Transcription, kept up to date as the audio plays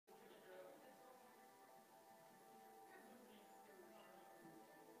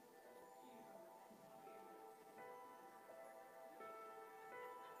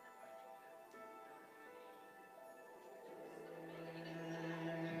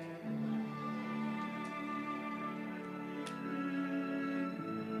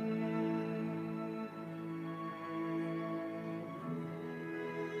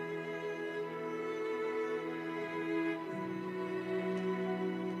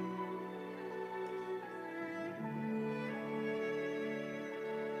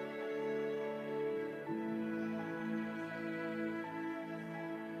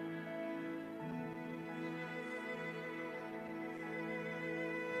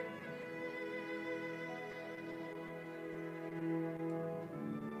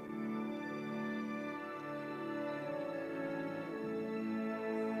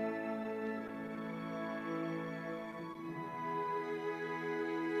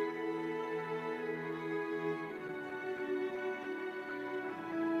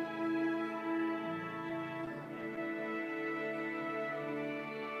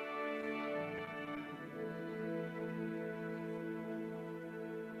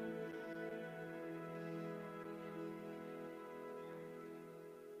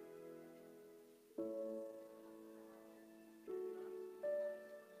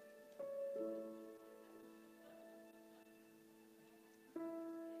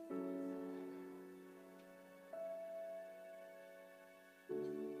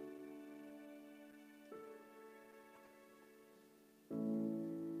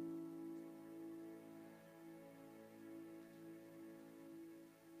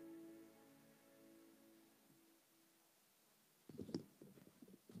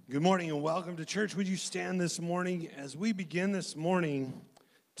Good morning and welcome to church. Would you stand this morning? As we begin this morning,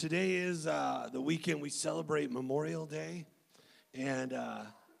 today is the weekend we celebrate Memorial Day. And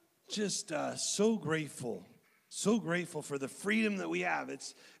just so grateful for the freedom that we have.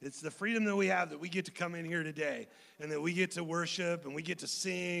 It's the freedom that we have that we get to come in here today and that we get to worship and we get to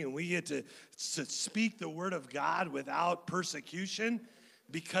sing and we get to speak the word of God without persecution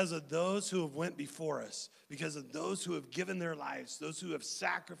because of those who have went before us, because of those who have given their lives, those who have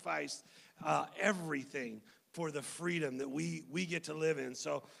sacrificed everything for the freedom that we get to live in.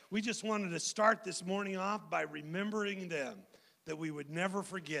 So we just wanted to start this morning off by remembering them, that we would never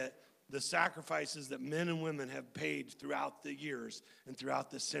forget the sacrifices that men and women have paid throughout the years and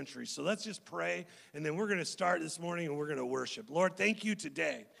throughout the century. So let's just pray, and then we're going to start this morning and we're going to worship. Lord, thank you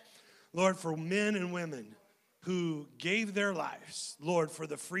today, Lord, for men and women who gave their lives, Lord, for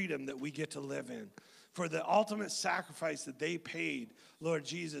the freedom that we get to live in, for the ultimate sacrifice that they paid, Lord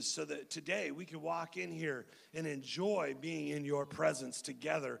Jesus, so that today we can walk in here and enjoy being in your presence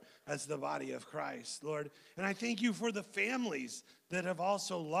together as the body of Christ, Lord. And I thank you for the families that have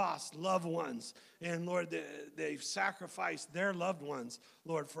also lost loved ones. And Lord, they've sacrificed their loved ones,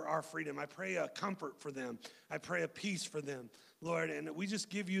 Lord, for our freedom. I pray a comfort for them. I pray a peace for them, Lord. And we just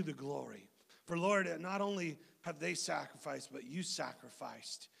give you the glory. For Lord, not only have they sacrificed, but you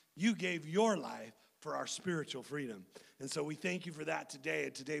sacrificed. You gave your life for our spiritual freedom. And so we thank you for that today.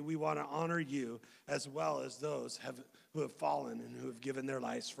 And today we want to honor you as well as those who have fallen and who have given their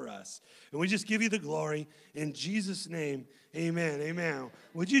lives for us. And we just give you the glory. In Jesus' name, amen, amen.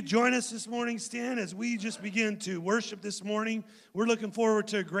 Would you join us this morning, Stan, as we just begin to worship this morning? We're looking forward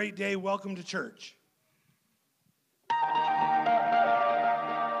to a great day. Welcome to church.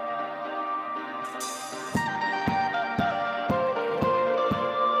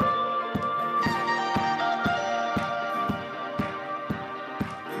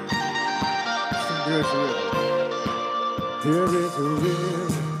 There is a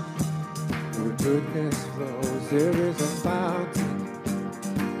river where goodness flows. There is a fountain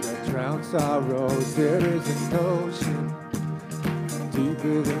that drowns sorrows. There is an ocean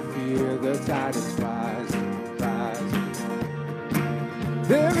deeper than fear. The tide is rising, rising.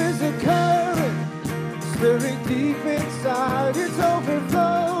 There is a current stirring deep inside. It's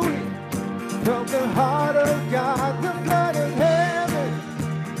overflowing from the heart of God. The flood of heaven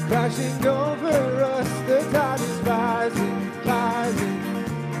crashing over us. The tide is rising, rising.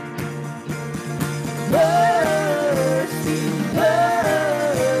 Bursting,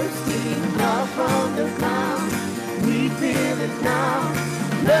 bursting up from the ground. We feel it now.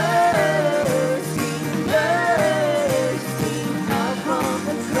 Bursting, bursting up from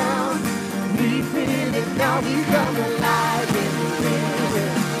the ground. We feel it now. We come alive in the river.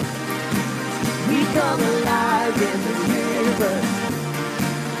 We come alive in the river.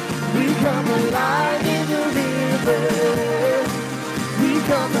 We come alive in the river. We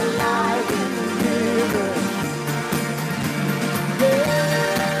come alive in the river. Yeah.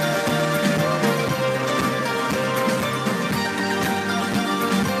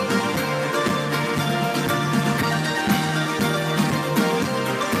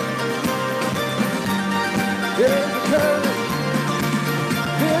 There's a current.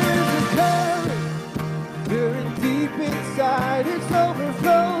 There's a current. Veering deep inside. It's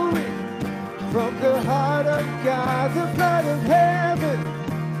overflowing from the heart of God, the flood of heaven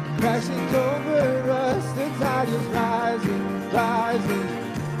crashing over us. The tide is rising, rising.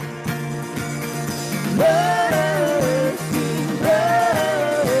 Bursting,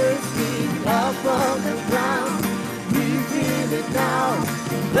 bursting up from the ground. We feel it now.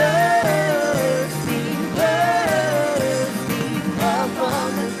 Bursting, bursting up from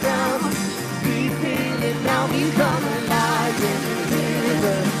the ground. We feel it now. We come alive in the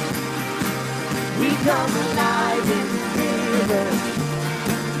river. We come alive in the river.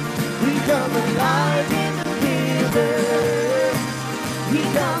 We come alive in the river. We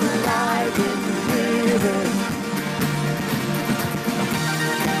come alive in the river.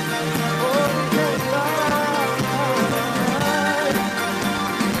 Oh, we come alive.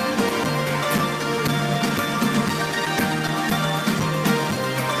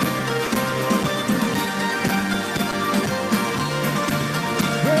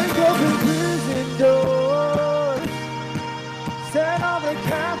 Break open prison doors. Set all the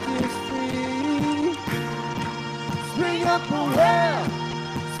captives free. Spring up a well,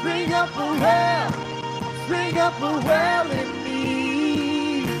 spring up a well, spring up a well in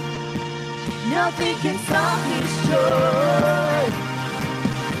me. Nothing can stop His joy.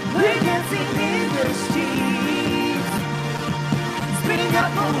 We're dancing in the streets. Spring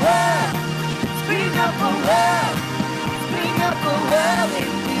up a well, spring up a well, spring up a well in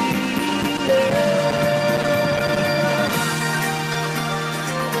me. We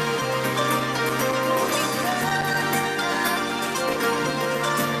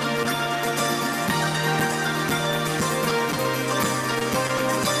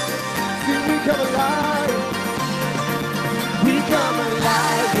come alive. We come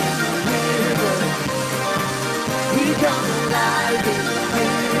alive in the river. We come alive in the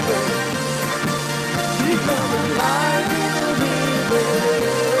river. We come alive in the river.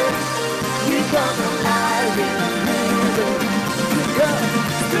 We come alive in the river.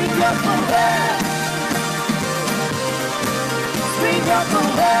 Spring up for where? Spring up for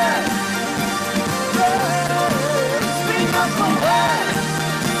where? Spring up for where?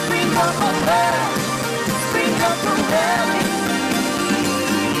 Spring up for where? Spring up for where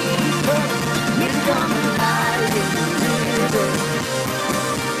we come alive in the river.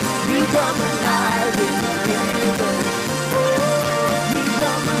 We come alive in the river. We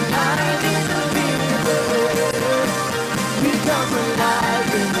come alive in the river. We come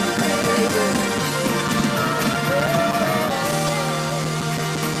alive in the river.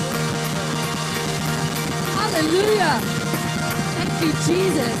 Hallelujah. Thank you,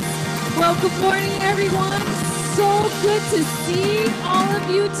 Jesus. Well, good morning, everyone. So good to see all of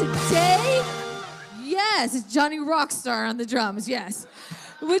you today. Yes, it's Johnny Rockstar on the drums, yes.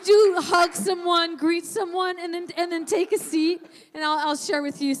 Would you hug someone, greet someone, and then take a seat, and I'll share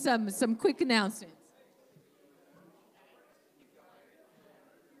with you some quick announcements.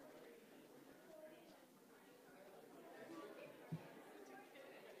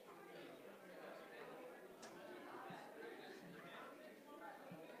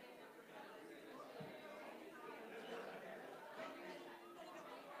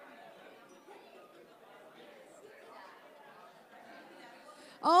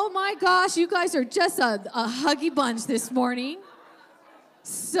 Oh my gosh, you guys are just a huggy bunch this morning.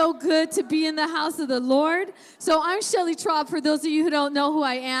 So good to be in the house of the Lord. So I'm Tracey Traub, for those of you who don't know who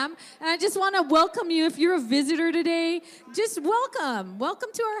I am. And I just want to welcome you. If you're a visitor today, just welcome. Welcome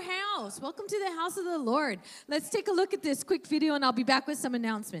to our house. Welcome to the house of the Lord. Let's take a look at this quick video, and I'll be back with some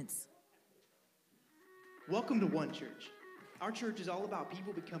announcements. Welcome to One Church. Our church is all about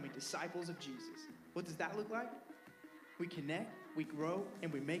people becoming disciples of Jesus. What does that look like? We connect, we grow,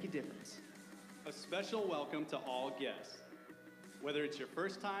 and we make a difference. A special welcome to all guests. Whether it's your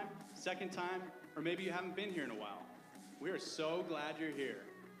first time, second time, or maybe you haven't been here in a while, we are so glad you're here.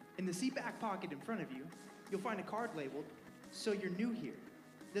 In the seat back pocket in front of you, you'll find a card labeled, "So you're new here."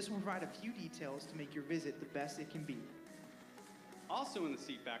 This will provide a few details to make your visit the best it can be. Also in the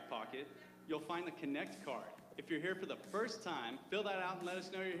seat back pocket, you'll find the Connect card. If you're here for the first time, fill that out and let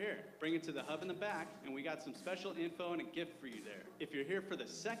us know you're here. Bring it to the hub in the back, and we got some special info and a gift for you there. If you're here for the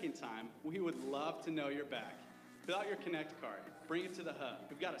second time, we would love to know you're back. Fill out your Connect card. Bring it to the hub.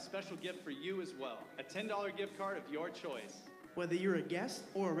 We've got a special gift for you as well, a $10 gift card of your choice. Whether you're a guest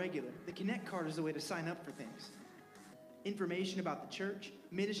or a regular, the Connect card is the way to sign up for things. Information about the church,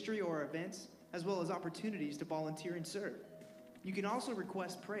 ministry, or events, as well as opportunities to volunteer and serve. You can also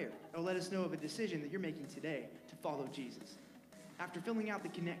request prayer or let us know of a decision that you're making today to follow Jesus. After filling out the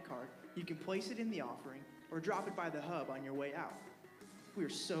Connect card, you can place it in the offering or drop it by the hub on your way out. We are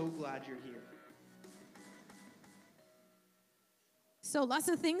so glad you're here. So lots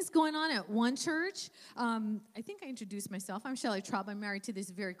of things going on at One Church. I think I introduced myself. I'm Tracey Traub. I'm married to this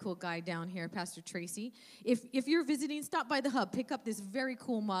very cool guy down here, Pastor Tracy. If you're visiting, stop by the hub. Pick up this very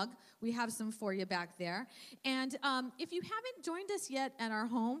cool mug. We have some for you back there. And if you haven't joined us yet at our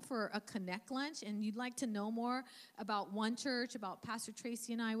home for a Connect lunch and you'd like to know more about One Church, about Pastor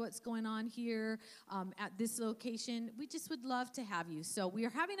Tracy and I, what's going on here at this location, we just would love to have you. So we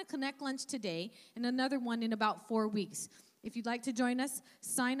are having a Connect lunch today and another one in about 4 weeks. If you'd like to join us,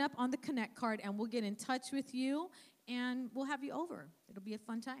 sign up on the Connect card, and we'll get in touch with you, and we'll have you over. It'll be a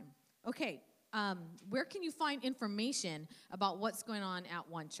fun time. Okay, where can you find information about what's going on at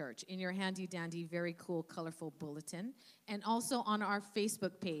One Church? In your handy-dandy, very cool, colorful bulletin, and also on our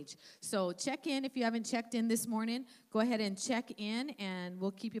Facebook page. So check in. If you haven't checked in this morning, go ahead and check in, and we'll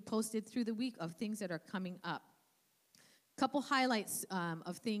keep you posted through the week of things that are coming up. Couple highlights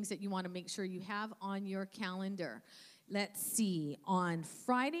of things that you want to make sure you have on your calendar. Let's see, on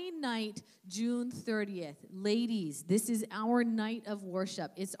Friday night, June 30th, ladies, this is our night of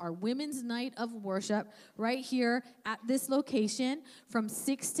worship. It's our women's night of worship right here at this location from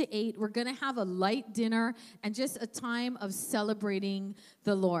 6 to 8. We're going to have a light dinner and just a time of celebrating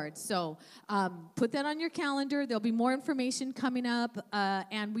the Lord. So put that on your calendar. There'll be more information coming up,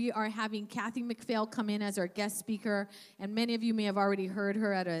 and we are having Kathy McPhail come in as our guest speaker, and many of you may have already heard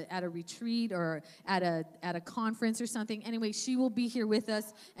her at a retreat or at a conference or something. something. Anyway, she will be here with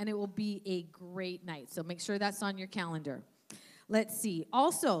us, and it will be a great night. So make sure that's on your calendar. Let's see.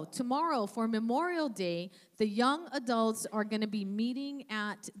 Also, tomorrow for Memorial Day, the young adults are going to be meeting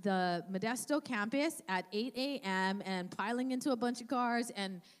at the Modesto campus at 8 a.m. and piling into a bunch of cars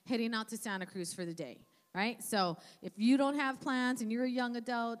and heading out to Santa Cruz for the day, right? So if you don't have plans and you're a young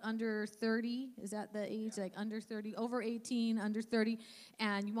adult under 30, is that the age? Like under 30, over 18, under 30,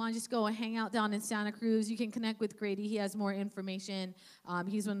 and you want to just go and hang out down in Santa Cruz, you can connect with Grady. He has more information.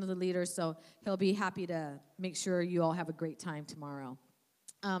 He's one of the leaders, so he'll be happy to make sure you all have a great time tomorrow.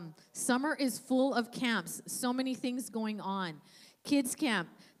 Summer is full of camps. So many things going on. Kids camp.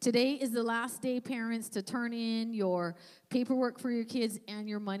 Today is the last day, parents, to turn in your paperwork for your kids and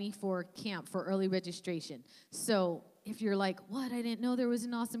your money for camp, for early registration. So if you're like, what, I didn't know there was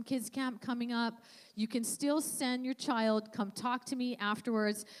an awesome kids camp coming up, you can still send your child, come talk to me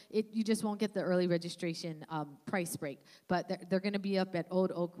afterwards. You just won't get the early registration price break, but they're going to be up at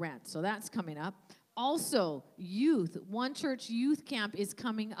Old Oak Ranch, so that's coming up. Also, youth, One Church Youth Camp is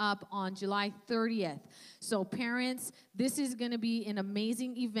coming up on July 30th. So parents, this is going to be an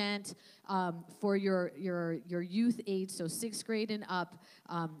amazing event for your youth age, so 6th grade and up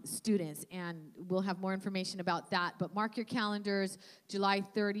students. And we'll have more information about that. But mark your calendars, July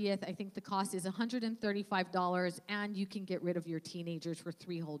 30th. I think the cost is $135, and you can get rid of your teenagers for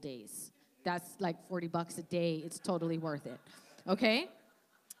 3 whole days. That's like $40 a day. It's totally worth it. Okay?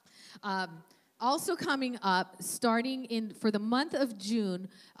 Also coming up, starting for the month of June,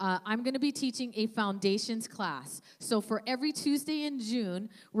 I'm going to be teaching a foundations class. So for every Tuesday in June,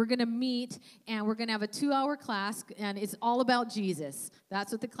 we're going to meet, and we're going to have a 2-hour class, and it's all about Jesus.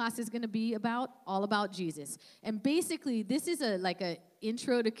 That's what the class is going to be about, all about Jesus. And basically, this is like a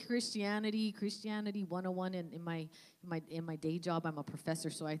intro to Christianity 101. In my day job, I'm a professor,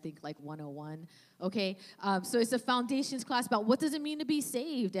 so I think like 101. Okay, so it's a foundations class about what does it mean to be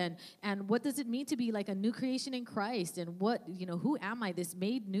saved, and what does it mean to be like a new creation in Christ, and who am I, this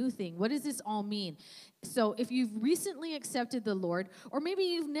made new thing? What does this all mean? So if you've recently accepted the Lord, or maybe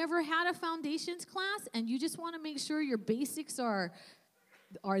you've never had a foundations class, and you just want to make sure your basics are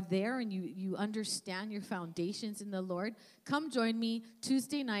there and you understand your foundations in the Lord, come join me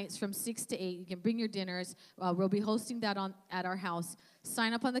Tuesday nights from 6 to 8. You can bring your dinners. We'll be hosting that at our house.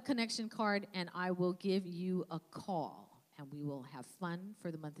 Sign up on the connection card, and I will give you a call, and we will have fun for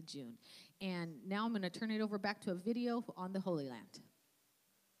the month of June. And now I'm going to turn it over back to a video on the Holy Land.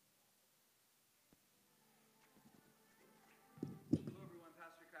 Hello everyone,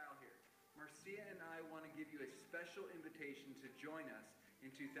 Pastor Kyle here. Marcia and I want to give you a special invitation to join us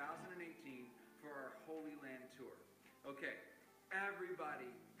in 2018 for our Holy Land tour. Okay, everybody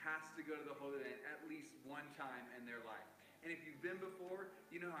has to go to the Holy Land at least one time in their life. And if you've been before,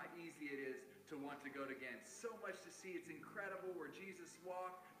 you know how easy it is to want to go again. So much to see. It's incredible where Jesus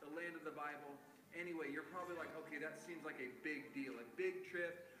walked, the land of the Bible. Anyway, you're probably like, okay, that seems like a big deal, a big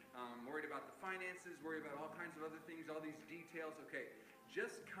trip. Worried about the finances, worried about all kinds of other things, all these details. Okay,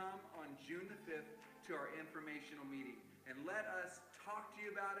 just come on June the 5th to our informational meeting and let us talk to you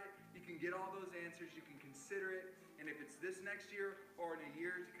about it. You can get all those answers. You can consider it. And if it's this next year or in a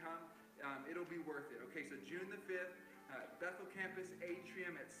year to come, it'll be worth it. Okay, so June the 5th, Bethel Campus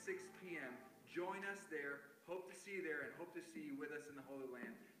Atrium at 6 p.m. Join us there. Hope to see you there, and hope to see you with us in the Holy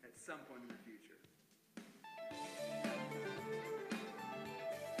Land at some point in the future.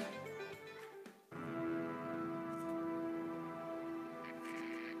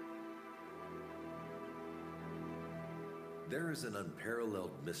 There is an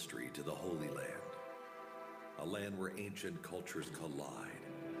unparalleled mystery to the Holy Land, a land where ancient cultures collide.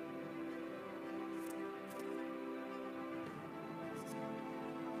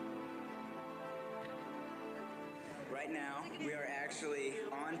 Right now, we are actually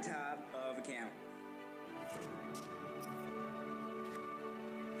on top of a camp.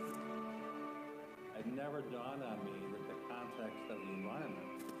 It never dawned on me that the context of the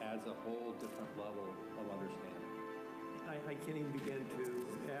environment adds a whole different level of understanding. I can't even begin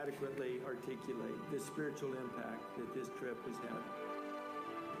to adequately articulate the spiritual impact that this trip has had.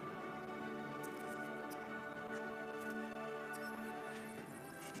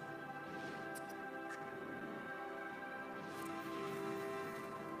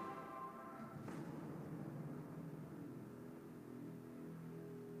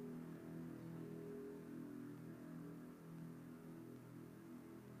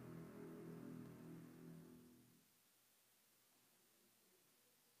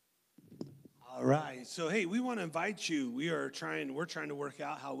 All right. So, hey, we want to invite you. We're trying to work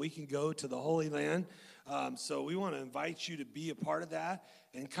out how we can go to the Holy Land. So we want to invite you to be a part of that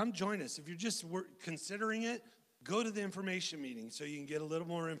and come join us. If you're just considering it, go to the information meeting so you can get a little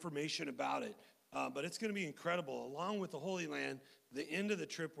more information about it. But it's going to be incredible. Along with the Holy Land, the end of the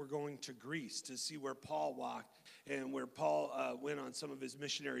trip, we're going to Greece to see where Paul walked and where Paul went on some of his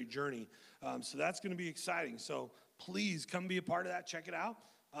missionary journey. So that's going to be exciting. So please come be a part of that. Check it out.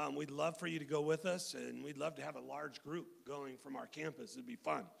 We'd love for you to go with us, and we'd love to have a large group going from our campus. It'd be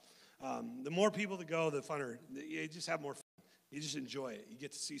fun. The more people that go, the funner. You just have more fun. You just enjoy it. You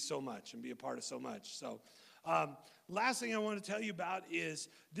get to see so much and be a part of so much. So last thing I want to tell you about is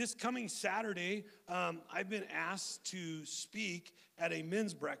this coming Saturday, I've been asked to speak at a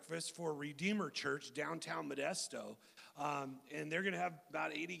men's breakfast for Redeemer Church downtown Modesto. And they're going to have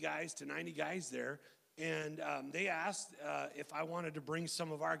about 80 guys to 90 guys there. And they asked if I wanted to bring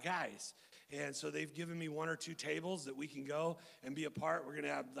some of our guys. And so they've given me 1 or 2 tables that we can go and be a part. We're going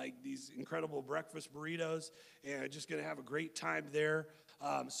to have like these incredible breakfast burritos and just going to have a great time there.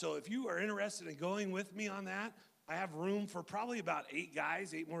 So if you are interested in going with me on that, I have room for probably about 8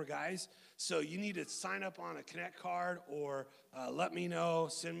 more guys. So you need to sign up on a Connect card or let me know,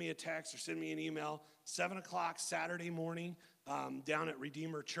 send me a text or send me an email. 7 o'clock Saturday morning down at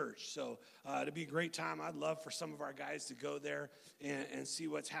Redeemer Church. So it'll be a great time. I'd love for some of our guys to go there and see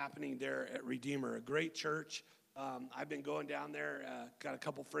what's happening there at Redeemer. A great church. I've been going down there, got a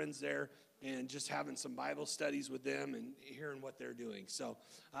couple friends there, and just having some Bible studies with them and hearing what they're doing. So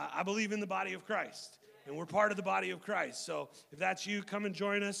I believe in the body of Christ, and we're part of the body of Christ. So if that's you, come and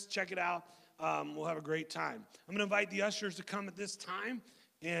join us. Check it out. We'll have a great time. I'm going to invite the ushers to come at this time.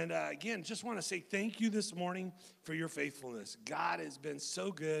 And again, just want to say thank you this morning for your faithfulness. God has been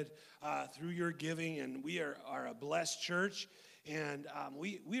so good through your giving, and we are a blessed church. And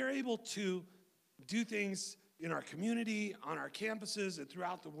we are able to do things in our community, on our campuses, and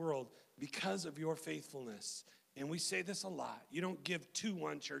throughout the world because of your faithfulness. And we say this a lot. You don't give to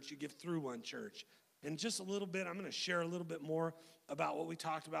one church, you give through one church. And just a little bit, I'm going to share a little bit more about what we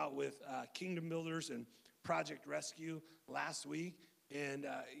talked about with Kingdom Builders and Project Rescue last week. And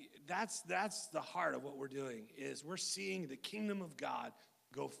that's the heart of what we're doing, is we're seeing the kingdom of God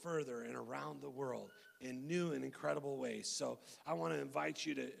go further and around the world in new and incredible ways. So I want to invite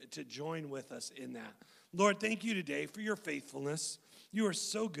you to join with us in that. Lord, thank you today for your faithfulness. You are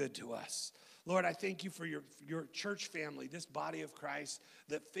so good to us. Lord, I thank you for your church family, this body of Christ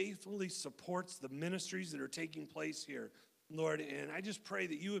that faithfully supports the ministries that are taking place here. Lord, and I just pray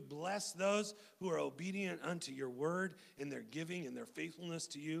that you would bless those who are obedient unto your word in their giving and their faithfulness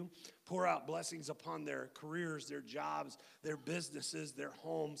to you. Pour out blessings upon their careers, their jobs, their businesses, their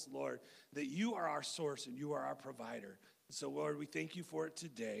homes, Lord, that you are our source and you are our provider. So, Lord, we thank you for it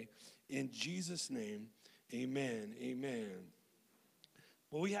today. In Jesus' name, amen, amen.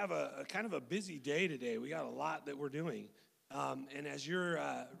 Well, we have a kind of a busy day today. We got a lot that we're doing. And as you're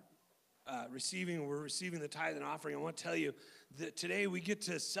we're receiving the tithe and offering, I want to tell you that today we get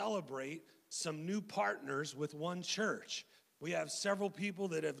to celebrate some new partners with One Church. We have several people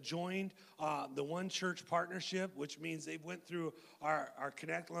that have joined the One Church partnership, which means they've went through our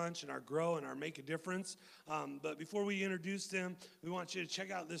Connect Lunch and our Grow and our Make a Difference. But before we introduce them, we want you to check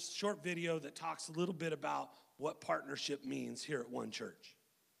out this short video that talks a little bit about what partnership means here at One Church.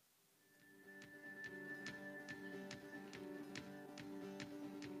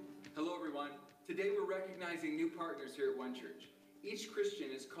 Hello, everyone. Today we're recognizing new partners here at One Church. Each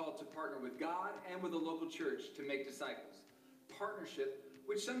Christian is called to partner with God and with a local church to make disciples. Partnership,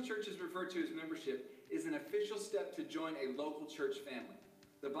 which some churches refer to as membership, is an official step to join a local church family.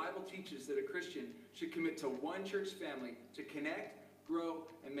 The Bible teaches that a Christian should commit to one church family to connect, grow,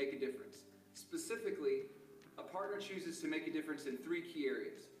 and make a difference. Specifically, a partner chooses to make a difference in 3 key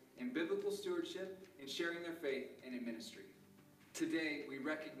areas: in biblical stewardship, in sharing their faith, and in ministry. Today, we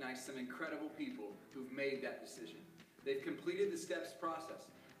recognize some incredible people who've made that decision. They've completed the steps process,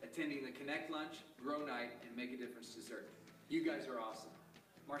 attending the Connect Lunch, Grow Night, and Make a Difference dessert. You guys are awesome.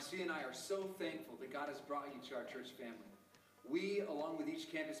 Marcia and I are so thankful that God has brought you to our church family. We, along with each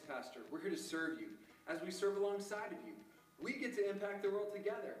campus pastor, we're here to serve you as we serve alongside of you. We get to impact the world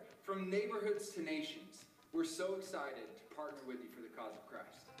together, from neighborhoods to nations. We're so excited to partner with you for the cause of Christ.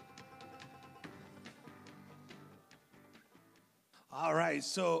 All right,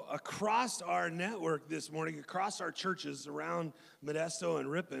 so across our network this morning, across our churches around Modesto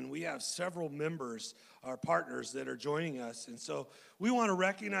and Ripon, we have several members, our partners, that are joining us. And so we want to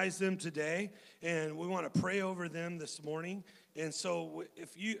recognize them today, and we want to pray over them this morning. And so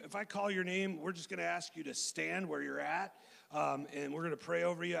if I call your name, we're just going to ask you to stand where you're at, and we're going to pray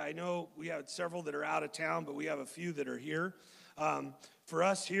over you. I know we have several that are out of town, but we have a few that are here. For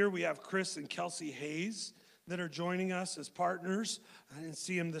us here, we have Chris and Kelsey Hayes that are joining us as partners. I didn't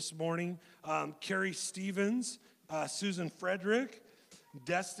see him this morning. Carrie Stevens, Susan Frederick,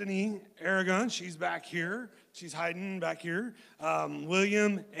 Destiny Aragon, she's back here. She's hiding back here.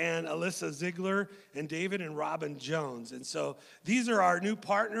 William and Alyssa Ziegler, and David and Robin Jones. And so these are our new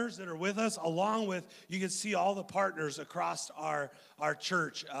partners that are with us, along with, you can see all the partners across our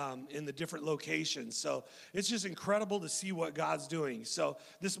church in the different locations. So it's just incredible to see what God's doing. So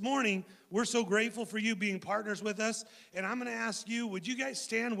this morning, we're so grateful for you being partners with us. And I'm going to ask you, would you guys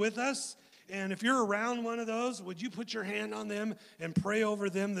stand with us? And if you're around one of those, would you put your hand on them and pray over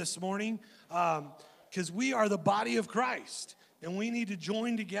them this morning? Because we are the body of Christ, and we need to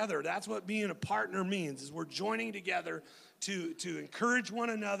join together. That's what being a partner means, is we're joining together to encourage one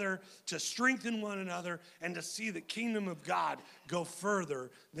another, to strengthen one another, and to see the kingdom of God go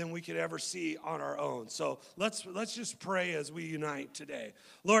further than we could ever see on our own. So let's just pray as we unite today.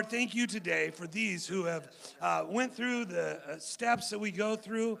 Lord, thank you today for these who have went through the steps that we go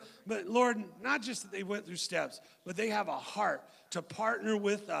through. But Lord, not just that they went through steps, but they have a heart to partner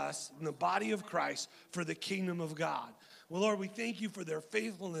with us in the body of Christ for the kingdom of God. Well, Lord, we thank you for their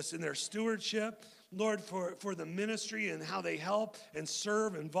faithfulness and their stewardship. Lord, for the ministry and how they help and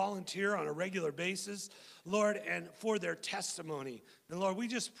serve and volunteer on a regular basis, Lord, and for their testimony. And Lord, we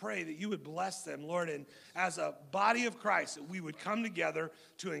just pray that you would bless them, Lord, and as a body of Christ, that we would come together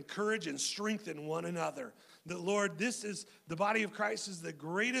to encourage and strengthen one another. That, Lord, the body of Christ is the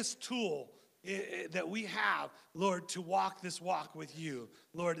greatest tool that we have, Lord, to walk this walk with you.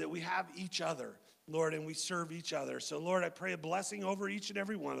 Lord, that we have each other, Lord, and we serve each other. So, Lord, I pray a blessing over each and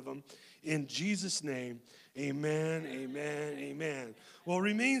every one of them. In Jesus' name, amen, amen, amen. Well,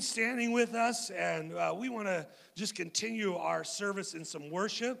 remain standing with us, and we want to just continue our service in some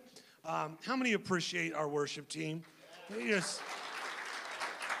worship. How many appreciate our worship team?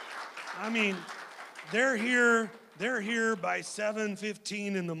 They're here by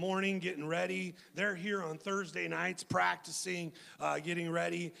 7:15 in the morning getting ready. They're here on Thursday nights practicing, getting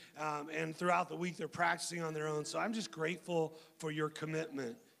ready, and throughout the week they're practicing on their own. So I'm just grateful for your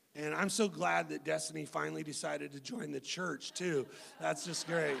commitment. And I'm so glad that Destiny finally decided to join the church, too. That's just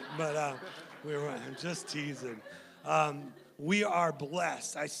great. But I'm just teasing. We are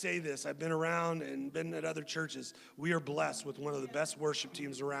blessed. I say this. I've been around and been at other churches. We are blessed with one of the best worship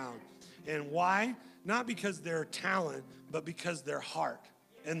teams around. And why? Not because their talent, but because their heart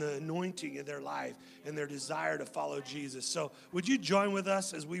and the anointing in their life and their desire to follow Jesus. So would you join with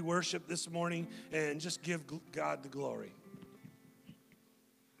us as we worship this morning and just give God the glory?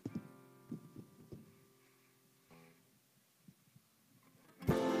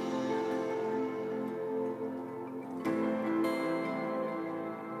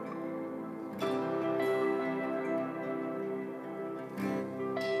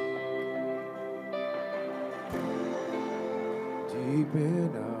 Deep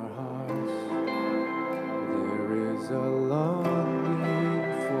in our hearts, there is a longing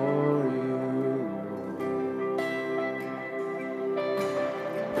for you, Lord.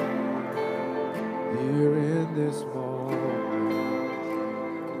 Here in this moment,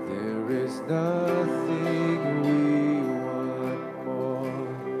 there is nothing we want more.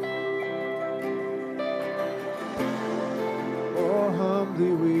 Oh,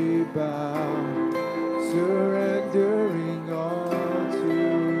 humbly we bow, surrendering all to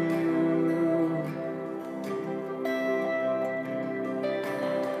you.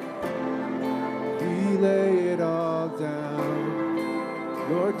 We lay it all down.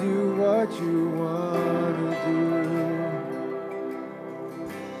 Lord, do what you want to do.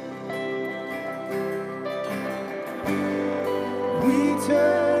 We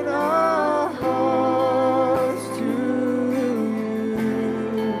turn our hearts to you.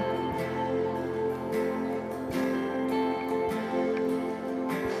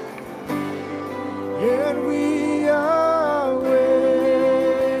 And we are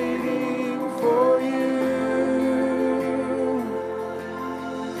waiting for you.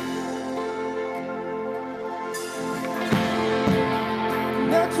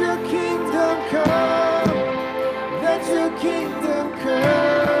 Let your kingdom come. Let your kingdom come.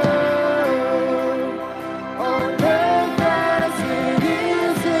 On earth as it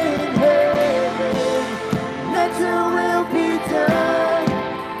is in heaven. Let your will be done.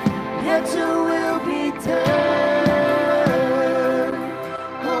 Let your will be done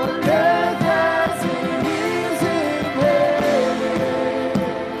on earth as it is in heaven.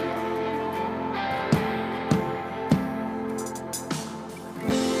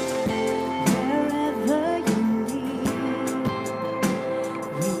 Wherever you need,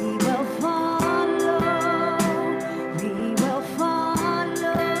 we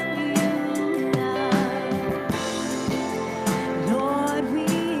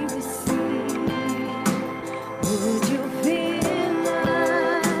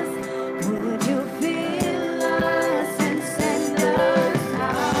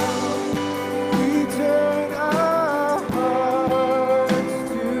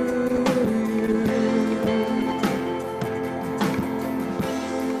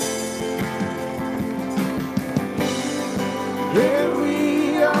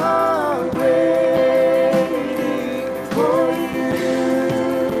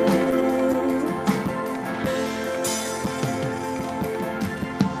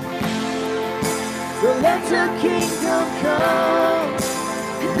come.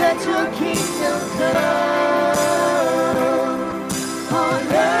 Let your kingdom come. On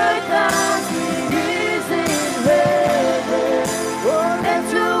earth as it is in heaven. Oh,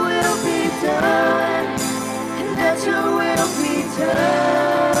 let your will be done. Let your will be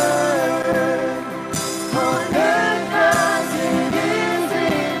done. On earth as it is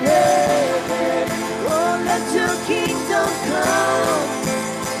in heaven. Oh, let your kingdom come.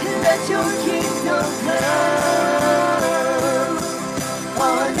 Let your kingdom come.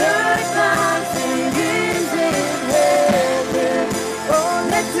 On earth as it is in heaven. Oh,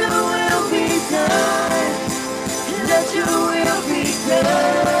 let your will be done. Let your will be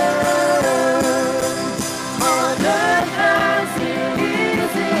done. On earth as it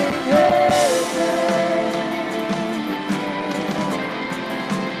is in heaven.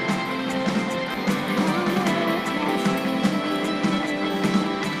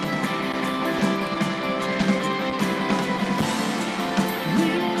 We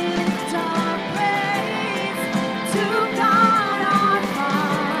lift our praise to God our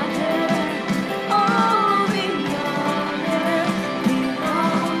Father. All the honor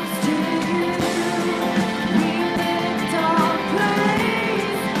belongs to you. We lift our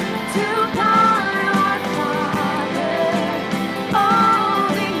praise to God our Father. All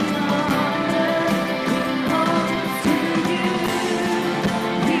the honor belongs to you.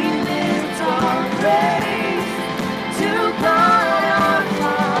 We lift our praise to God our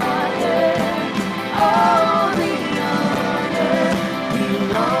Father. All the honor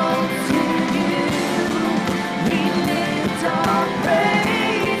belongs to you. We lift our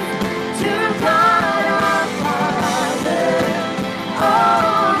praise to God our Father.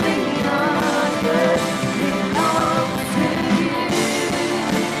 All the honor belongs to you.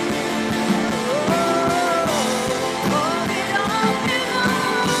 All it all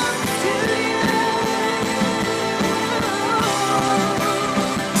belongs to you.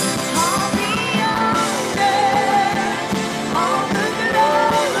 All the honor, all the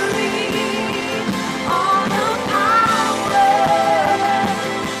glory, all the power,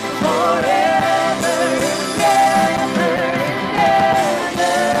 forever and ever and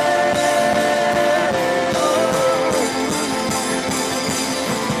ever.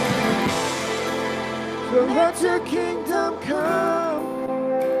 So let your kingdom come.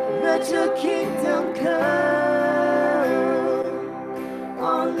 Let your kingdom come.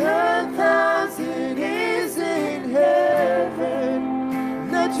 On earth as it is in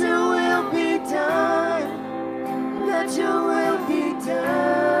heaven. Let your will be done. Let your will be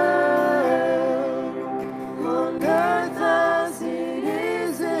done. On earth as it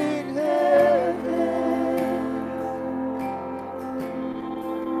is in heaven.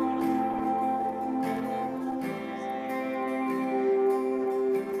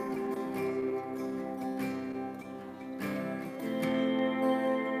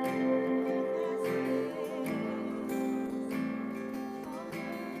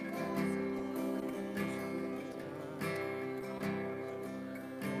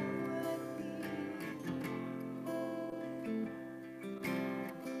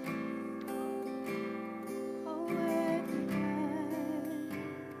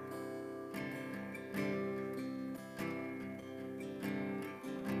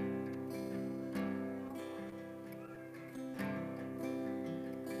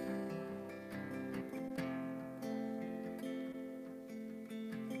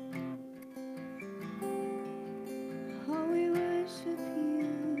 Oh, we worship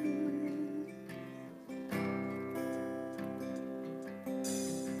you.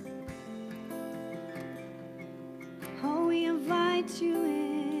 Oh, we invite you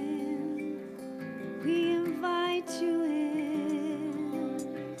in. We invite you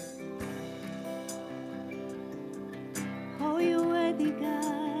in. Oh, you're worthy,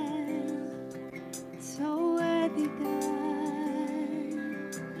 God. So worthy, God.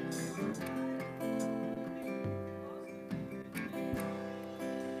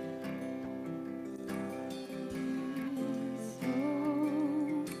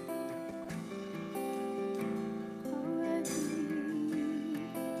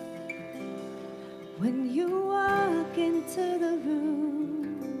 When you walk into the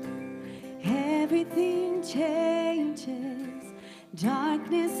room, everything changes.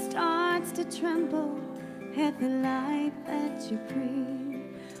 Darkness starts to tremble at the light that you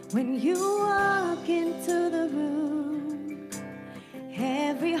bring. When you walk into the room,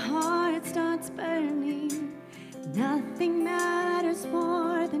 every heart starts burning. Nothing matters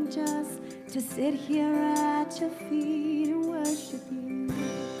more than just to sit here at your feet and worship you.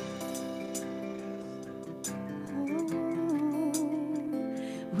 Oh,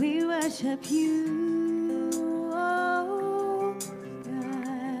 we worship you. Oh,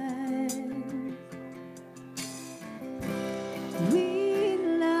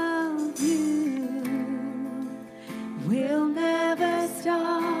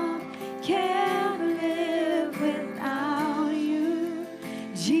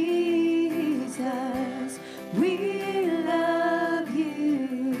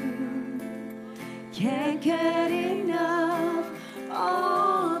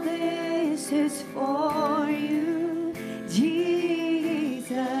 is for you,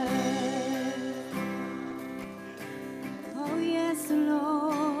 Jesus. Oh yes,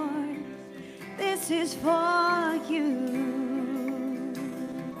 Lord, this is for you.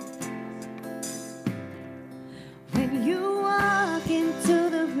 When you walk into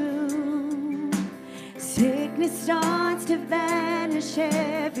the room, sickness starts to vanish,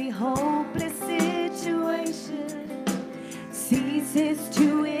 every hopeless situation ceases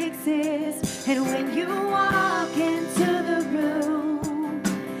to exist. And when you walk into the room,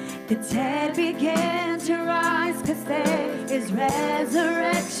 the dead begin to rise, 'cause there is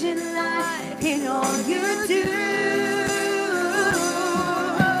resurrection life in all you do.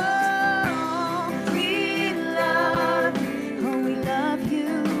 We love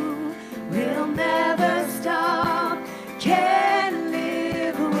you. We'll never stop. Can't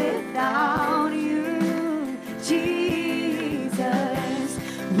live without you, Jesus.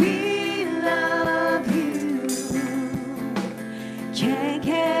 We love you. Can't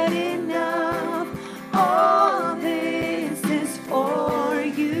get enough. All this is for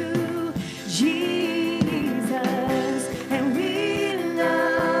you, Jesus. And we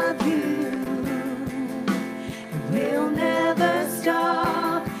love you. We'll never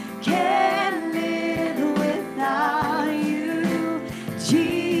stop. Can't live without you,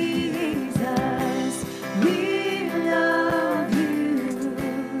 Jesus. We love you.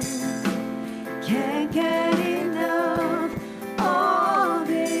 Can't get enough. All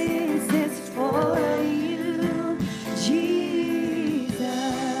this is for you, Jesus.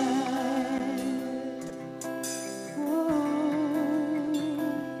 Oh,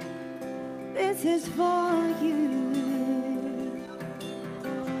 this is for you.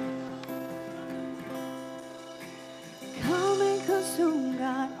 Come and consume,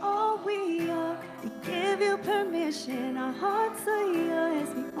 God, all we are. We give you permission. Our hearts are yours.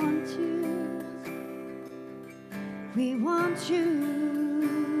 We want you. We want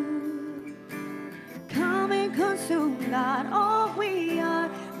you. Come and consume, God, all we are.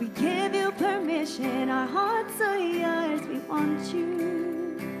 We give you permission. Our hearts are yours. We want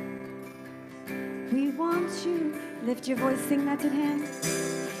you. We want you. Lift your voice, sing that to him.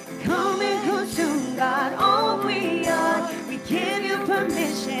 Come and consume, God, all we are. We give you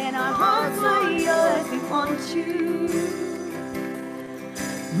permission. Our hearts are yours. We want you.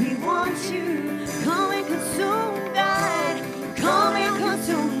 We want you. Come and consume, God. Come and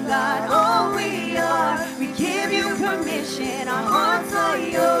consume, God, all we are. We give you permission. Our hearts are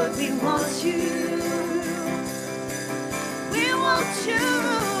yours. We want you. We want you.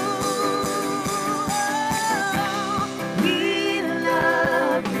 We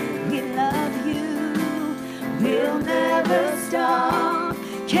love you. We'll never stop.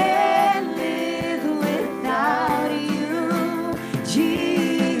 Can't live without you,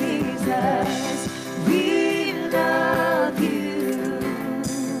 Jesus. We love you.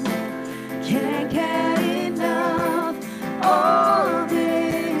 Can't get enough. All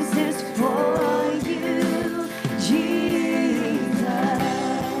this is for you, Jesus.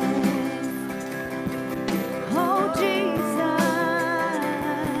 Oh, Jesus.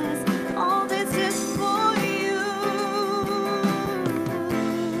 All this is for you.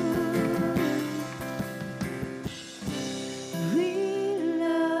 We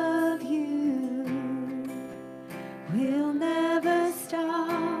love you. We'll never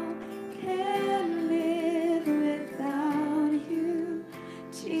stop. Can't live without you,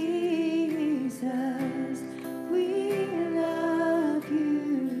 Jesus. We love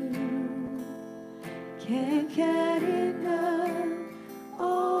you. Can't get enough.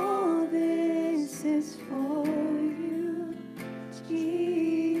 All this is for you,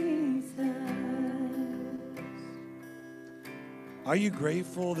 Jesus. Are you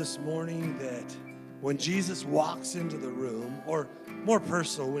grateful this morning that when Jesus walks into the room, or more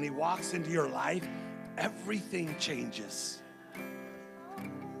personal, when he walks into your life, everything changes?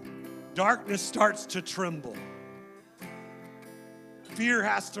 Darkness starts to tremble. Fear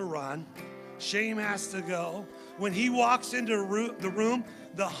has to run. Shame has to go. When he walks into the room,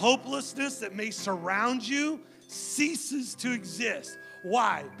 the hopelessness that may surround you ceases to exist.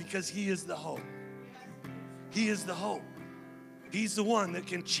 Why? Because he is the hope. He is the hope. He's the one that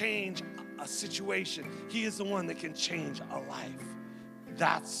can change a situation. He is the one that can change a life.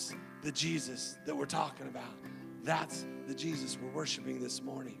 That's the Jesus that we're talking about. That's the Jesus we're worshiping this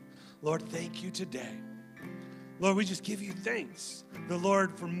morning. Lord, thank you today. Lord, we just give you thanks. The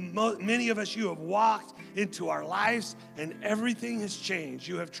Lord, for many of us, you have walked into our lives and everything has changed.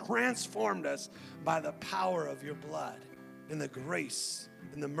 You have transformed us by the power of your blood and the grace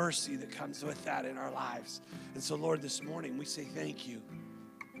and the mercy that comes with that in our lives. And so, Lord, this morning we say thank you.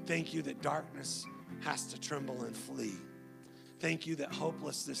 Thank you that darkness has to tremble and flee. Thank you that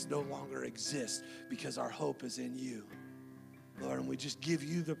hopelessness no longer exists because our hope is in you. Lord, and we just give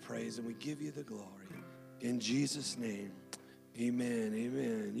you the praise and we give you the glory. In Jesus' name, amen,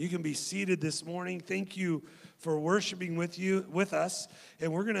 amen. You can be seated this morning. Thank you for worshiping with us.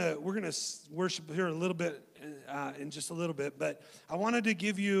 And we're gonna worship here a little bit in just a little bit. But I wanted to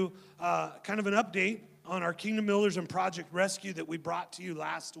give you kind of an update on our Kingdom Builders and Project Rescue that we brought to you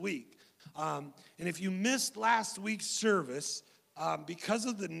last week. And if you missed last week's service, because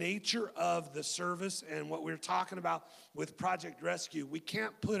of the nature of the service and what we were talking about with Project Rescue, we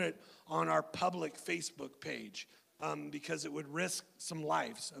can't put it on our public Facebook page because it would risk some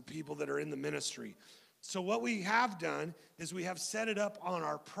lives of people that are in the ministry. So what we have done is we have set it up on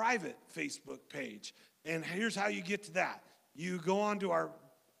our private Facebook page. And here's how you get to that. You go onto our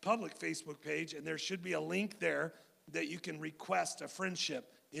public Facebook page, and there should be a link there that you can request a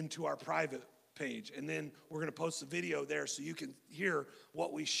friendship into our private page. And then we're going to post a video there so you can hear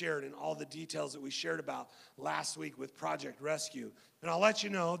what we shared and all the details that we shared about last week with Project Rescue. And I'll let you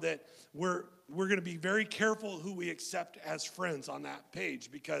know that we're going to be very careful who we accept as friends on that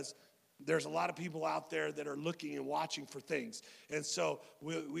page, because there's a lot of people out there that are looking and watching for things. And so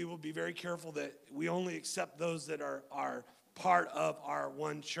we will be very careful that we only accept those that are part of our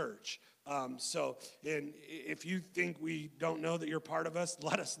one church. So if you think we don't know that you're part of us,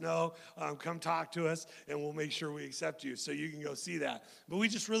 let us know. Come talk to us, and we'll make sure we accept you so you can go see that. But we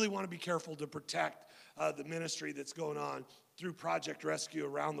just really want to be careful to protect the ministry that's going on through Project Rescue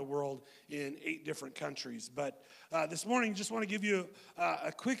around the world in 8 different countries. But this morning, just want to give you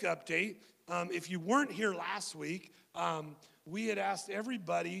a quick update. If you weren't here last week, we had asked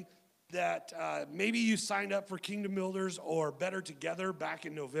everybody that maybe you signed up for Kingdom Builders or Better Together back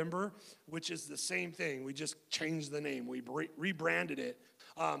in November, which is the same thing. We just changed the name. We rebranded it.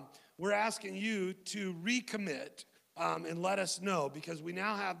 We're asking you to recommit and let us know, because we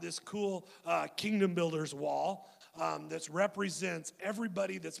now have this cool Kingdom Builders wall that represents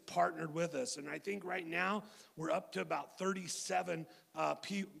everybody that's partnered with us. And I think right now we're up to about 37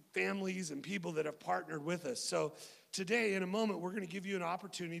 families and people that have partnered with us. So today, in a moment, we're going to give you an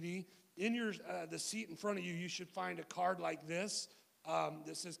opportunity. In your the seat in front of you, you should find a card like this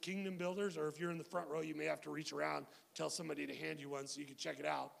that says Kingdom Builders, or if you're in the front row, you may have to reach around, tell somebody to hand you one so you can check it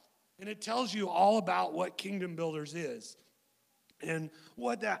out. And it tells you all about what Kingdom Builders is. And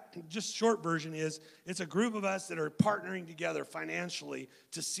what that, just short version is, it's a group of us that are partnering together financially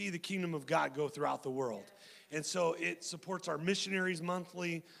to see the kingdom of God go throughout the world. And so it supports our missionaries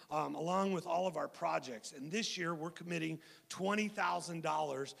monthly, along with all of our projects. And this year, we're committing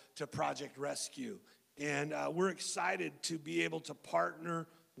 $20,000 to Project Rescue. And we're excited to be able to partner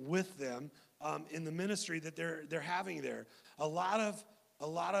with them in the ministry that they're having there. A lot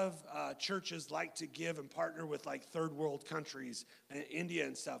of churches like to give and partner with like third world countries, India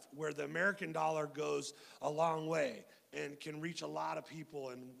and stuff, where the American dollar goes a long way and can reach a lot of people,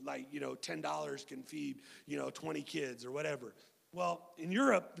 and $10 can feed 20 kids or whatever. Well, in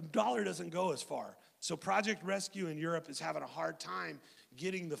Europe, the dollar doesn't go as far. So Project Rescue in Europe is having a hard time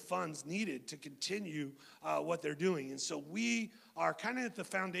getting the funds needed to continue what they're doing. And so we are kind of at the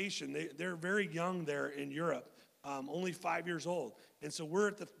foundation. They're very young there in Europe. Only 5 years old. And so we're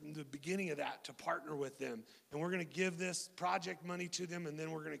at the beginning of that to partner with them. And we're going to give this project money to them, and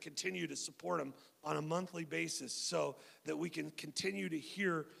then we're going to continue to support them on a monthly basis so that we can continue to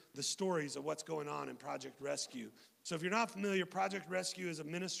hear the stories of what's going on in Project Rescue. So if you're not familiar, Project Rescue is a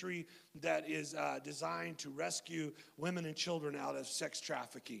ministry that is designed to rescue women and children out of sex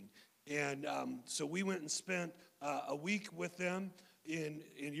trafficking. And so we went and spent a week with them in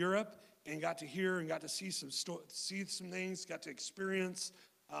Europe, and got to hear and got to see some things, got to experience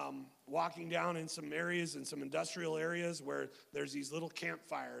walking down in some areas, in some industrial areas where there's these little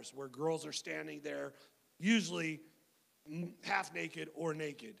campfires where girls are standing there, usually half naked or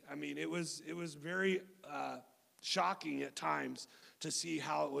naked. I mean, it was very shocking at times to see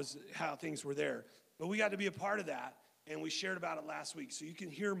how things were there. But we got to be a part of that, and we shared about it last week. So you can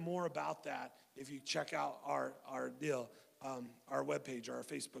hear more about that if you check out our deal. Our webpage or our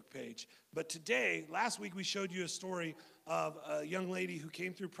Facebook page. But today, last week, we showed you a story of a young lady who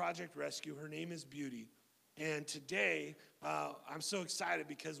came through Project Rescue. Her name is Beauty. And today, I'm so excited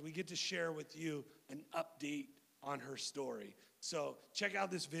because we get to share with you an update on her story. So check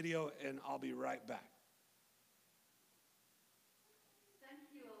out this video, and I'll be right back. Thank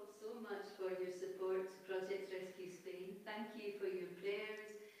you all so much for your support to Project Rescue Spain. Thank you for your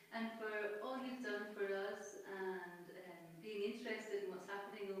prayers and for all you've done for us, and being interested in what's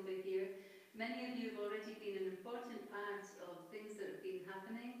happening over here. Many of you have already been an important part of things that have been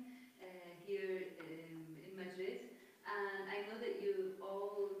happening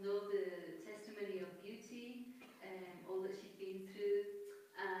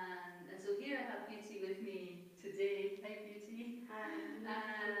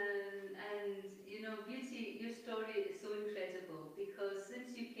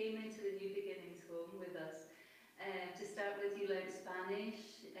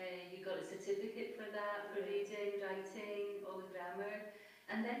Spanish. You got a certificate for that, for reading, writing, all the grammar.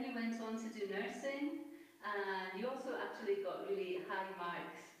 And then you went on to do nursing, and you also actually got really high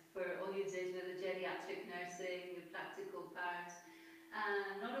marks for all you did with the geriatric nursing, the practical part.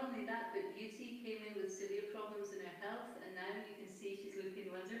 And not only that, but Beauty came in with severe problems in her health, and now you can see she's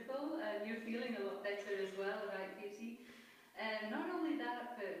looking wonderful, and you're feeling a lot better as well, right, Beauty? Not only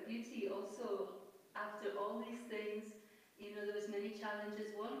that, but Beauty also, after all these things, you know, there was many challenges.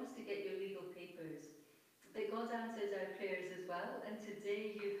 One was to get your legal papers. But God answers our prayers as well, and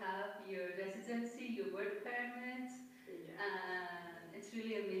today you have your residency, your work permit, and it's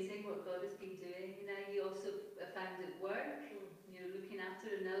really amazing what God has been doing. Now you also found at work, you're looking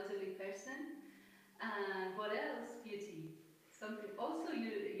after an elderly person, and what else, Beauty? Something. Also,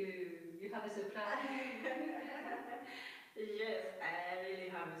 you have a surprise. Yes, I really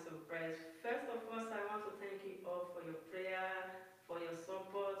have a surprise. First of all, I want to thank you all for your prayer, for your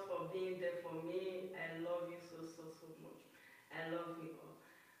support, for being there for me. I love you so much. I love you all.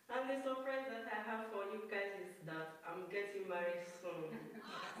 And the surprise that I have for you guys is that I'm getting married soon.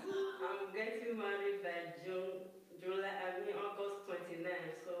 I'm getting married by August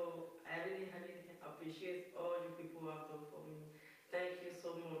 29th. So I really appreciate all you people have done for me. Thank you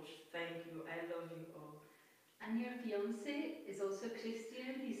so much. Thank you. I love you all. And your fiancé is also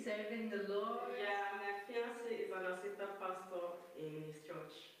Christian. He's serving the Lord. Yeah, my fiancé is an assistant pastor in his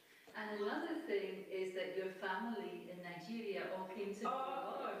church. And another thing is that your family in Nigeria all came to the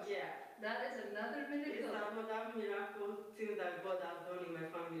Lord. Yeah. That is another miracle. It's another miracle thing that God has done in my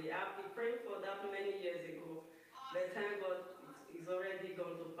family. I've been praying for that many years ago. But thank God it's already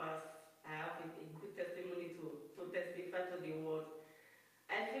gone to pass. I have a good testimony to testify to the world.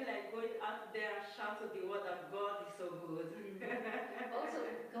 I feel like going out there and shout to the world that God is so good. Also,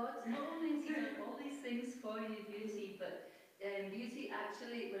 God not only has He done all these things for you, Beauty, but Beauty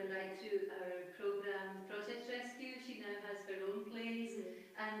actually went right through our program, Project Rescue. She now has her own place,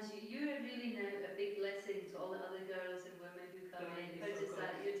 and you are really now a big blessing to all the other girls and women who come in.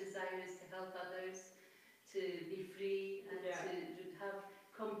 Your desire is to help others, to be free, and to have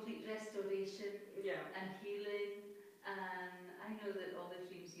complete restoration and healing. And I know that all the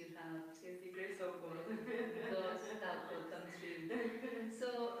dreams you have, since the grace of God, God's help will come through.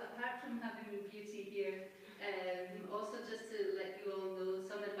 So apart from having Beauty here, also just to let you all know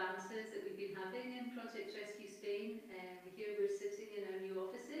some advances that we've been having in Project Rescue Spain. Here we're sitting in our new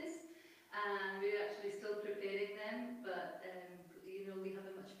offices, and we're actually still preparing them, but you know, we have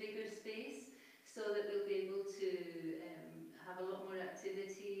a much bigger space so that we'll be able to have a lot more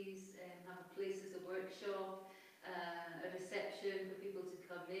activities, have a place as a workshop, a reception for people to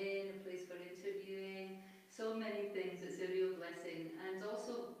come in, a place for interviewing, so many things. It's a real blessing. And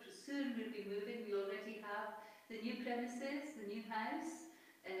also soon we'll be moving. We already have the new premises, the new house,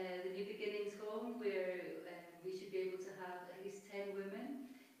 the New Beginnings home, where we should be able to have at least 10 women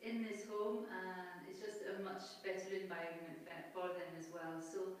in this home, and it's just a much better environment for them as well.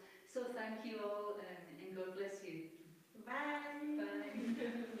 So thank you all, and God bless you. Bye. Bye.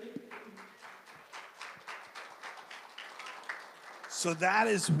 So that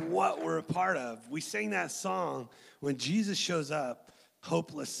is what we're a part of. We sang that song, when Jesus shows up,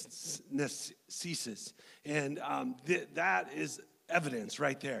 hopelessness ceases. And that is evidence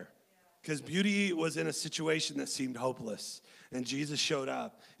right there. Because Beauty was in a situation that seemed hopeless. And Jesus showed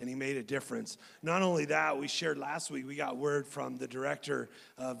up, and he made a difference. Not only that, we shared last week, we got word from the director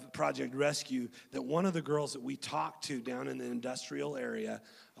of Project Rescue that one of the girls that we talked to down in the industrial area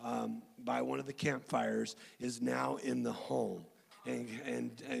by one of the campfires is now in the home.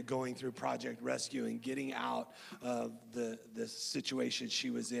 And going through Project Rescue and getting out of the situation she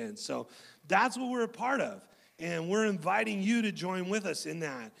was in. So that's what we're a part of. And we're inviting you to join with us in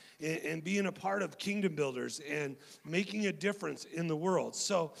that and being a part of Kingdom Builders and making a difference in the world.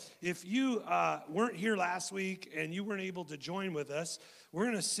 So if you weren't here last week and you weren't able to join with us, we're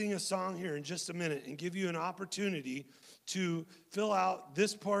going to sing a song here in just a minute and give you an opportunity to fill out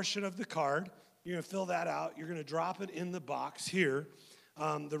this portion of the card. You're going to fill that out. You're going to drop it in the box here.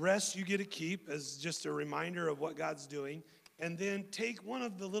 The rest you get to keep as just a reminder of what God's doing. And then take one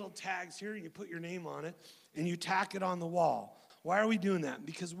of the little tags here and you put your name on it and you tack it on the wall. Why are we doing that?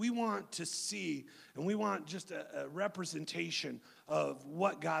 Because we want to see and we want just a representation of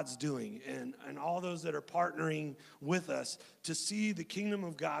what God's doing and all those that are partnering with us to see the kingdom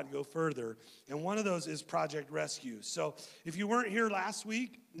of God go further. And one of those is Project Rescue. So if you weren't here last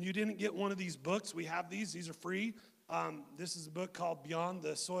week and you didn't get one of these books, we have these. These are free. This is a book called Beyond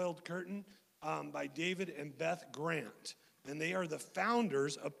the Soiled Curtain by David and Beth Grant. and they are the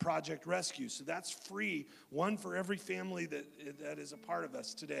founders of Project Rescue. So that's free, one for every family that is a part of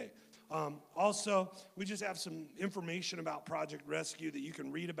us today. Also, we just have some information about Project Rescue that you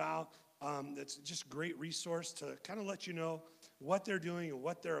can read about. That's just a great resource to kind of let you know what they're doing and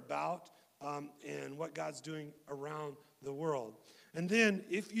what they're about, and what God's doing around the world. And then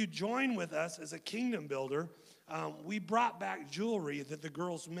if you join with us as a kingdom builder, we brought back jewelry that the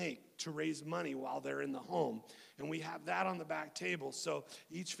girls make to raise money while they're in the home. And we have that on the back table. So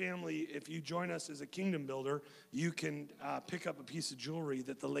each family, if you join us as a kingdom builder, you can pick up a piece of jewelry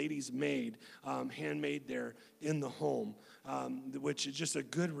that the ladies made, handmade there in the home, which is just a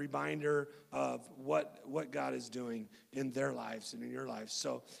good reminder of what God is doing in their lives and in your lives.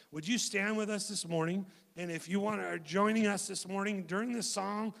 So would you stand with us this morning? And if you are joining us this morning during this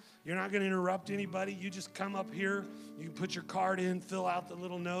song, you're not going to interrupt anybody. You just come up here. You can put your card in, fill out the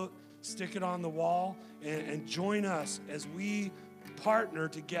little note, stick it on the wall, and join us as we partner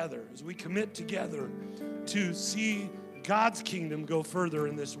together, as we commit together to see God's kingdom go further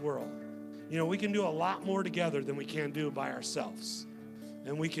in this world. You know, we can do a lot more together than we can do by ourselves.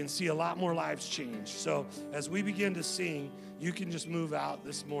 And we can see a lot more lives change. So as we begin to sing, you can just move out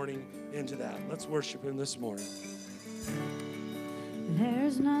this morning into that. Let's worship him this morning.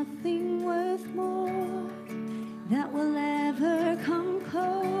 There's nothing worth more that will ever come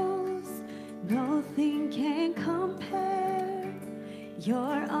close. Nothing can compare. You're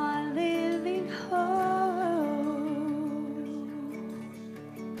our living hope.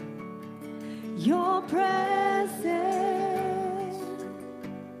 Your presence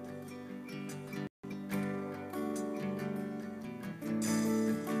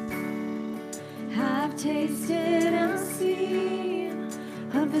I've tasted and seen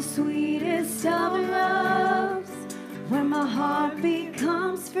of the sweetest of loves, where my heart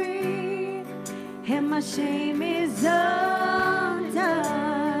becomes free and my shame is undone.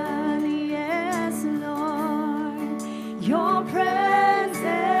 Yes, Lord, your presence,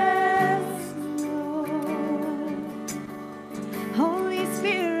 Lord. Holy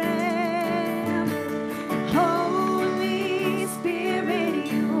Spirit, Holy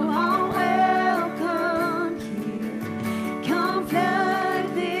Spirit, you are welcome here. Come flood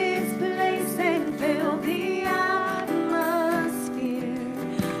this place and fill the atmosphere.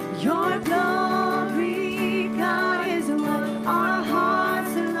 Your glory, God, is what our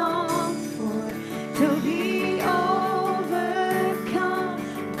hearts long for, to be overcome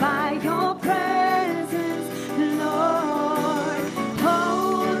by your presence, Lord.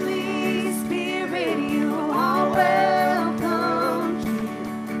 Holy Spirit, you are welcome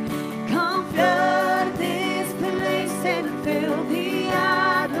here. Come flood this place and fill the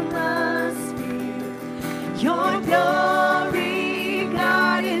atmosphere. Your glory,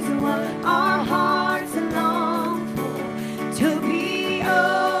 God, is what our hearts long for, to be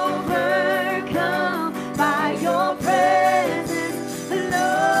overcome by your presence, Lord.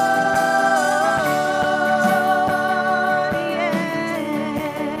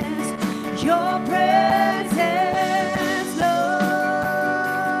 Yes, your presence, Lord.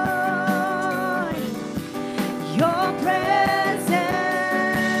 Your presence,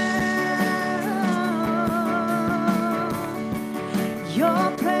 your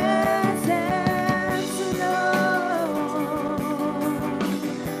presence, Lord.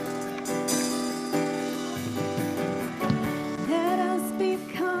 Let us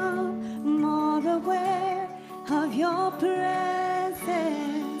become more aware of your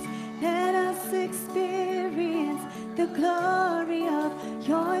presence. Let us experience the glory of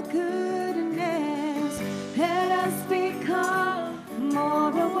your goodness. Let us become more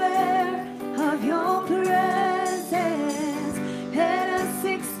aware of your presence. Let us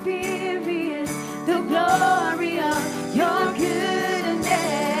experience the glory of your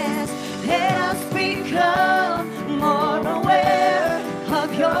goodness. Let us become more aware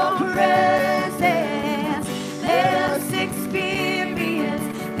of your presence. Let us experience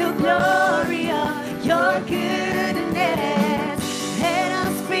the glory of your goodness.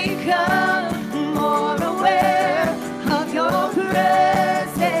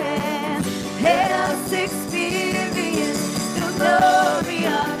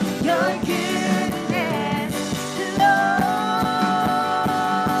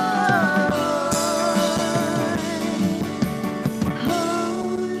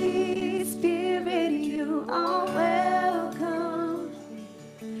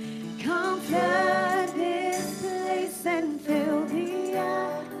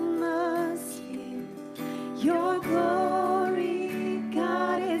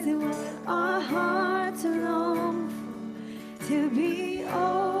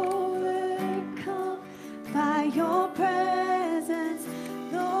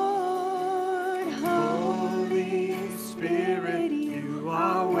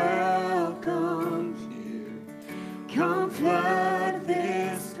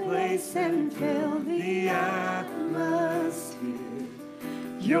 place and fill the atmosphere.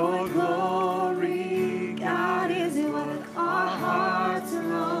 Your glory, God, is what our hearts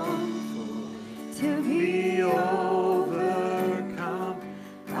long for, to be overcome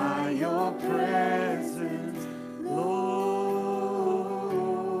by your presence, Lord.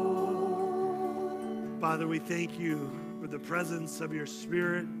 Father, we thank you for the presence of your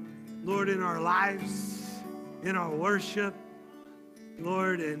Spirit, Lord, in our lives, in our worship,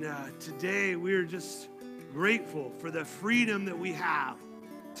 Lord. And today we're just grateful for the freedom that we have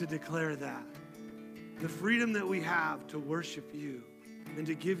to declare that, the freedom that we have to worship you and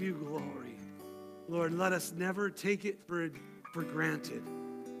to give you glory. Lord, let us never take it for granted,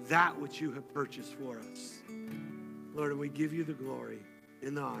 that which you have purchased for us. Lord, we give you the glory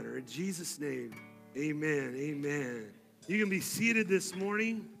and the honor. In Jesus' name, amen, amen. You can be seated this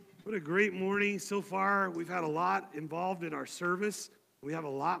morning. What a great morning so far. We've had a lot involved in our service. We have a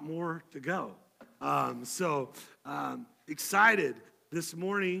lot more to go. Excited this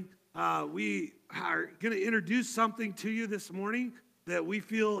morning. We are going to introduce something to you this morning that we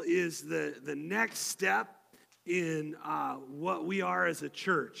feel is the next step in what we are as a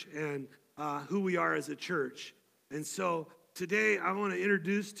church and who we are as a church. And so today I want to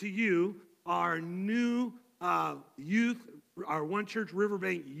introduce to you our new youth, our One Church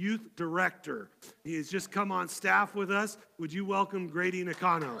Riverbank youth director. He has just come on staff with us. Would you welcome Grady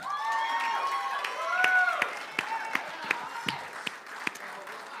Nakano?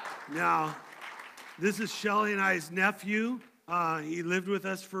 Now, this is Shelly and I's nephew. He lived with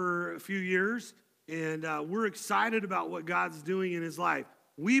us for a few years, and we're excited about what God's doing in his life.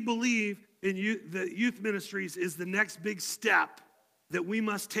 We believe in that youth ministries is the next big step that we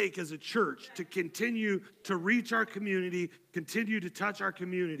must take as a church to continue to reach our community, continue to touch our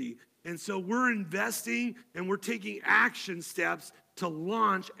community. And so we're investing and we're taking action steps to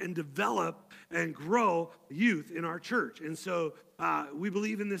launch and develop and grow youth in our church. And so we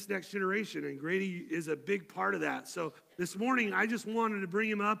believe in this next generation, and Grady is a big part of that. So this morning, I just wanted to bring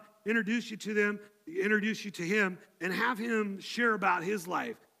him up, introduce you to them, introduce you to him, and have him share about his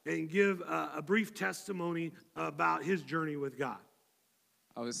life and give a brief testimony about his journey with God.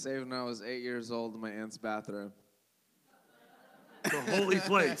 I was saved when I was 8 years old in my aunt's bathroom. The holy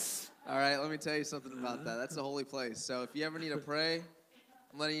place. All right, let me tell you something about that. That's a holy place. So if you ever need to pray,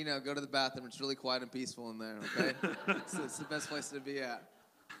 I'm letting you know, go to the bathroom. It's really quiet and peaceful in there, okay? It's the best place to be at.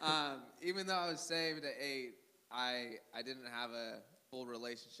 Even though I was saved at 8, I didn't have a full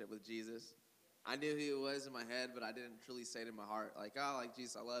relationship with Jesus. I knew who he was in my head, but I didn't truly say it in my heart. Like, oh, like,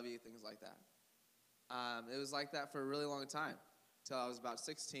 Jesus, I love you, things like that. It was like that for a really long time, until I was about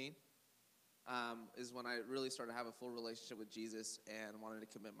 16. Is when I really started to have a full relationship with Jesus and wanted to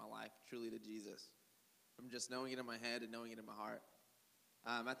commit my life truly to Jesus. From just knowing it in my head and knowing it in my heart.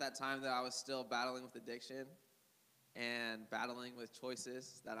 At that time, though, I was still battling with addiction and battling with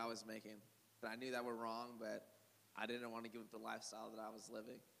choices that I was making. That I knew that were wrong, but I didn't want to give up the lifestyle that I was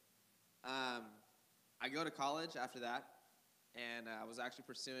living. I go to college after that, and I was actually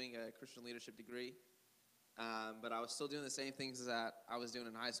pursuing a Christian leadership degree. But I was still doing the same things that I was doing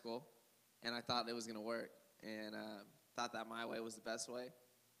in high school, and I thought it was going to work, and thought that my way was the best way.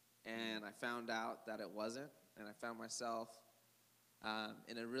 And I found out that it wasn't, and I found myself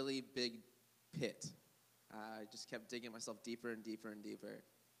in a really big pit. I just kept digging myself deeper and deeper and deeper,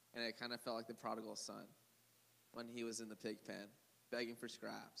 and it kind of felt like the prodigal son when he was in the pig pen, begging for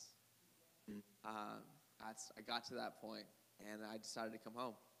scraps. I got to that point, and I decided to come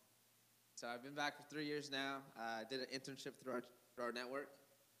home. So I've been back for 3 years now. I did an internship through our network.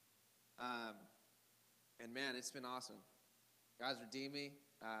 And man, it's been awesome. God's redeemed me.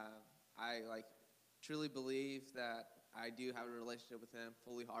 I truly believe that I do have a relationship with him,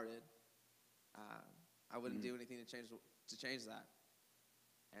 fully hearted. I wouldn't do anything to change that.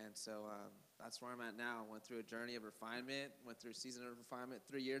 And so that's where I'm at now. Went through a journey of refinement, went through a season of refinement,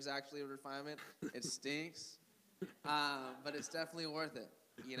 3 years actually of refinement. It stinks, but it's definitely worth it,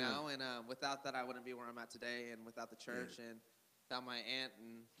 you know? And without that, I wouldn't be where I'm at today, and without the church and without my aunt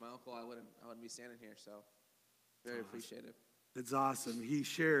and my uncle, I wouldn't be standing here. So very appreciative. It's awesome. He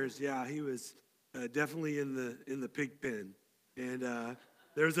shares, he was definitely in the pig pen. And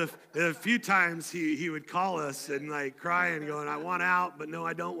there's a few times he would call us and like crying, going, I want out, but no,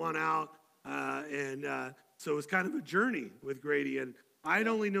 I don't want out. So it was kind of a journey with Grady. And I'd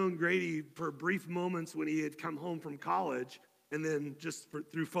only known Grady for brief moments when he had come home from college, and then just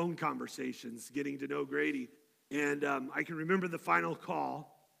through phone conversations, getting to know Grady. And I can remember the final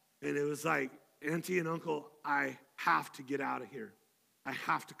call, and it was like, Auntie and Uncle, I have to get out of here. I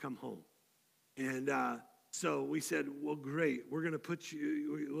have to come home. And So we said, well, great. We're going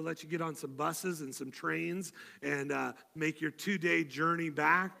to we'll let you get on some buses and some trains and make your 2-day journey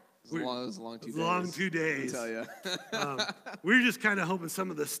back. It was a long 2 days. Long 2 days. I tell you. We were just kind of hoping some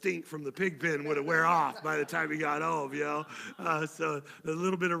of the stink from the pig pen would wear off by the time we got home, you know. So a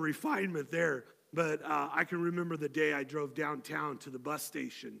little bit of refinement there. But I can remember the day I drove downtown to the bus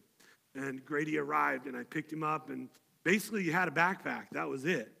station, and Grady arrived, and I picked him up, and basically he had a backpack. That was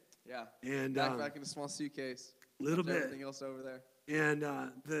it. Yeah. And backpack in a small suitcase. Little bit. Everything else over there. And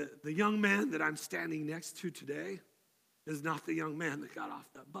the young man that I'm standing next to today is not the young man that got off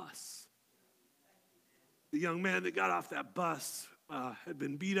that bus. The young man that got off that bus had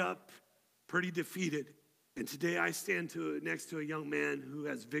been beat up, pretty defeated. And today I stand next to a young man who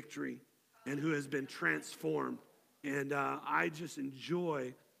has victory and who has been transformed. And I just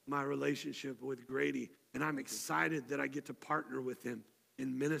enjoy my relationship with Grady. And I'm excited that I get to partner with him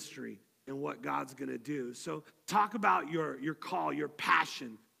in ministry and what God's going to do. So talk about your call, your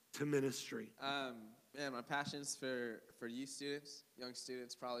passion to ministry. Man, my passion is for youth students, young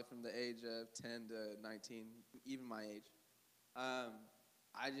students, probably from the age of 10 to 19, even my age. I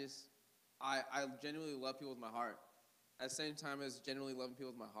genuinely love people with my heart. At the same time as genuinely loving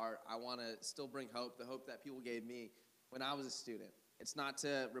people with my heart, I want to still bring hope, the hope that people gave me when I was a student. It's not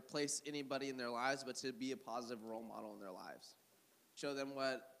to replace anybody in their lives, but to be a positive role model in their lives. Show them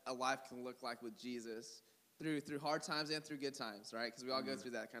what a life can look like with Jesus through hard times and through good times, right? Because we all go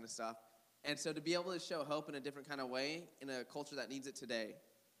through that kind of stuff. And so to be able to show hope in a different kind of way in a culture that needs it today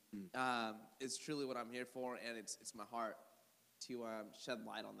is truly what I'm here for, and it's my heart to shed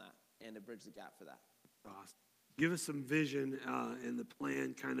light on that and to bridge the gap for that. Awesome. Give us some vision and the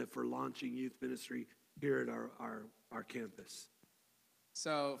plan kind of for launching youth ministry here at our campus.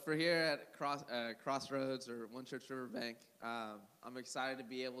 So for here at Crossroads or One Church Riverbank, I'm excited to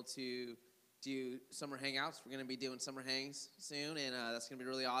be able to do summer hangouts. We're going to be doing summer hangs soon, and that's going to be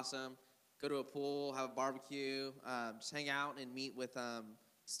really awesome. Go to a pool, have a barbecue, just hang out and meet with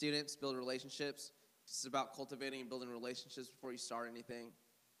students, build relationships. It's about cultivating and building relationships before you start anything.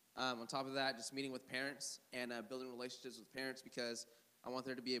 On top of that, just meeting with parents and building relationships with parents, because I want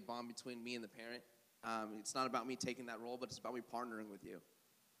there to be a bond between me and the parent. It's not about me taking that role, but it's about me partnering with you.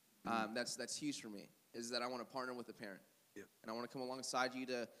 That's huge for me, is that I want to partner with the parent. Yeah. And I want to come alongside you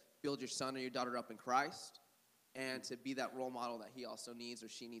to build your son or your daughter up in Christ and to be that role model that he also needs or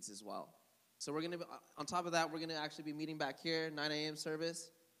she needs as well. So we're going to, on top of that, we're going to actually be meeting back here, 9 a.m. service.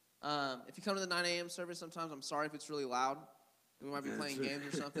 If you come to the 9 a.m. service, sometimes I'm sorry if it's really loud. We might be playing games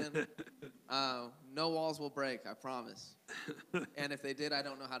or something. No walls will break, I promise. And if they did, I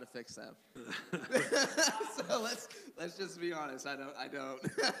don't know how to fix them. So let's just be honest. I don't.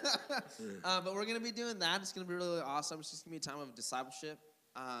 But we're going to be doing that. It's going to be really awesome. It's just going to be a time of discipleship.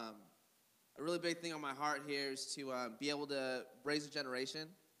 A really big thing on my heart here is to be able to raise a generation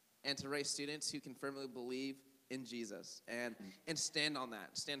and to raise students who can firmly believe in Jesus and stand on that,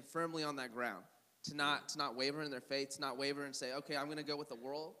 stand firmly on that ground. To not waver in their faith, to not waver and say, okay, I'm going to go with the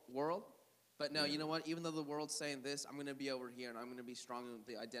world. But no, you know what? Even though the world's saying this, I'm going to be over here, and I'm going to be strong in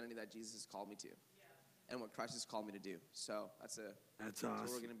the identity that Jesus has called me to and what Christ has called me to do. So that's awesome. That's what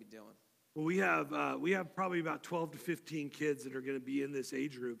we're going to be doing. Well, we have probably about 12 to 15 kids that are going to be in this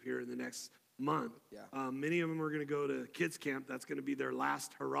age group here in the next month. Yeah. Many of them are going to go to kids camp. That's going to be their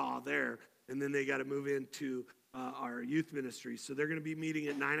last hurrah there. And then they got to move into our youth ministry. So they're going to be meeting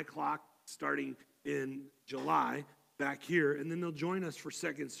at 9 o'clock starting in July back here, and then they'll join us for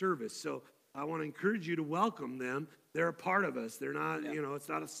second service. So I want to encourage you to welcome them. They're a part of us. They're not, it's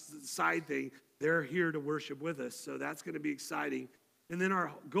not a side thing. They're here to worship with us. So that's going to be exciting. And then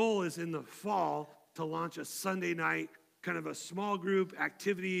our goal is in the fall to launch a Sunday night, kind of a small group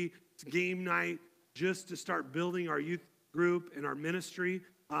activity, game night, just to start building our youth group and our ministry.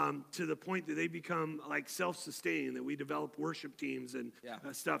 To the point that they become like self-sustaining, that we develop worship teams and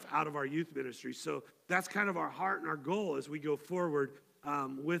stuff out of our youth ministry. So that's kind of our heart and our goal as we go forward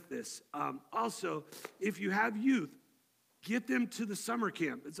with this. Also, if you have youth, get them to the summer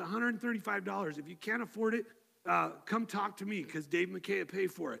camp. It's $135. If you can't afford it, come talk to me, because Dave McKay will pay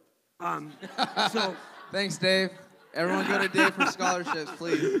for it. So thanks, Dave. Everyone go to Dave for scholarships,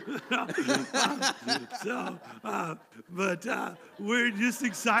 please. But we're just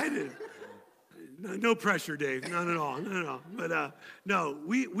excited. No pressure, Dave. None at all. No. But no,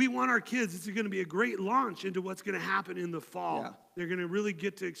 we want our kids. It's going to be a great launch into what's going to happen in the fall. Yeah. They're going to really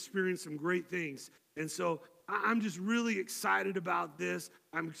get to experience some great things. And so I'm just really excited about this.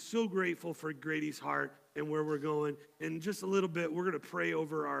 I'm so grateful for Grady's heart and where we're going. And just a little bit, we're going to pray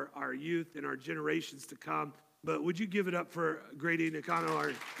over our youth and our generations to come. But would you give it up for Grady Nakano,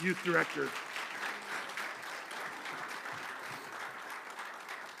 our youth director?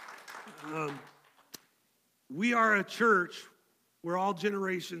 We are a church where all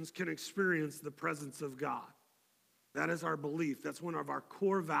generations can experience the presence of God. That is our belief. That's one of our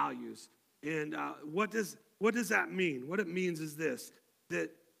core values. And what does that mean? What it means is this,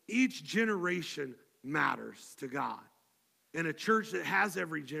 that each generation matters to God. And a church that has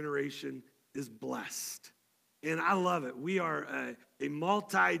every generation is blessed. And I love it. We are a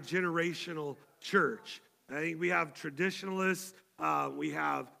multi-generational church. I think we have traditionalists, we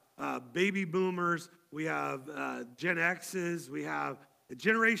have baby boomers, we have Gen X's, we have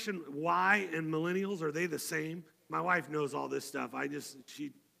Generation Y and millennials. Are they the same? My wife knows all this stuff.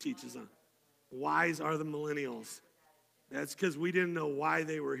 She teaches them. Ys are the millennials. That's because we didn't know why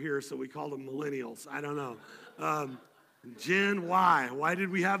they were here, so we called them millennials. I don't know. Gen Y. Why did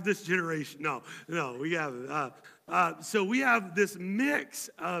we have this generation? No, we have. So we have this mix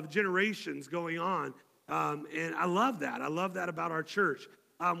of generations going on, and I love that. I love that about our church.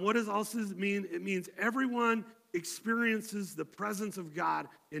 What does also mean? It means everyone experiences the presence of God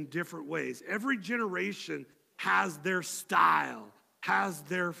in different ways. Every generation has their style, has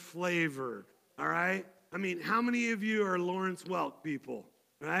their flavor, all right? I mean, how many of you are Lawrence Welk people,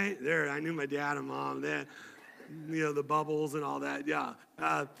 right? There, I knew my dad and mom, then, the bubbles and all that, yeah.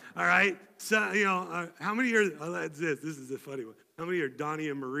 All right, so, how many are, this is a funny one. How many are Donnie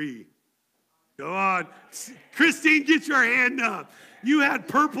and Marie? Go on. Christine, get your hand up. You had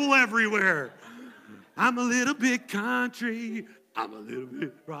purple everywhere. I'm a little bit country. I'm a little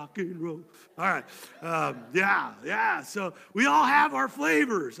bit rock and roll. All right. Yeah. So we all have our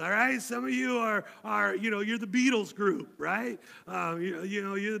flavors, all right? Some of you are you're the Beatles group, right?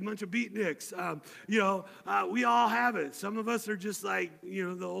 You're a bunch of beatniks. We all have it. Some of us are just like,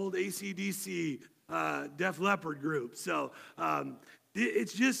 the old AC/DC Def Leppard group. So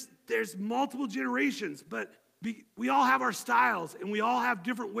it's just, there's multiple generations, but we all have our styles, and we all have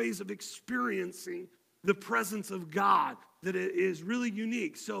different ways of experiencing the presence of God that it is really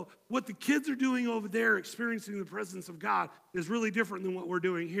unique. So what the kids are doing over there, experiencing the presence of God, is really different than what we're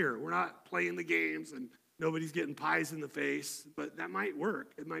doing here. We're not playing the games and nobody's getting pies in the face, but that might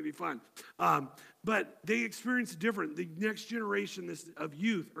work. It might be fun. But they experience different. The next generation of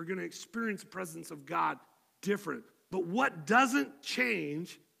youth are going to experience the presence of God different. But what doesn't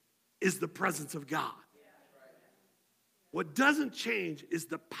change is the presence of God. What doesn't change is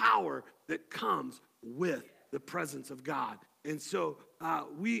the power that comes with the presence of God. And so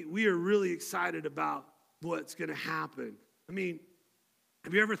we are really excited about what's going to happen. I mean,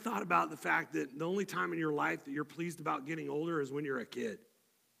 have you ever thought about the fact that the only time in your life that you're pleased about getting older is when you're a kid,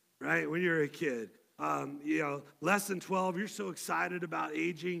 right? When you're a kid. Less than 12, you're so excited about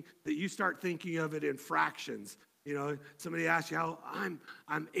aging that you start thinking of it in fractions. Somebody asks you how I'm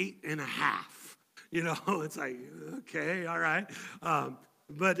 8.5. It's like, okay, all right.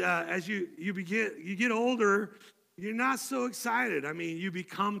 But as you get older, you're not so excited. I mean, you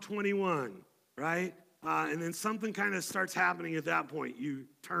become 21, right? And then something kind of starts happening at that point. You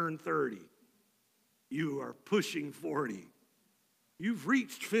turn 30. You are pushing 40. You've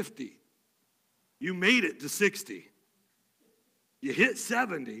reached 50. You made it to 60. You hit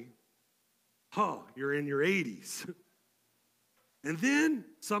 70. Oh, you're in your 80s. And then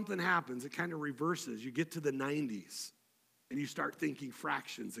something happens. It kind of reverses. You get to the 90s. And you start thinking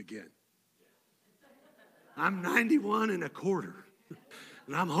fractions again. I'm 91.25,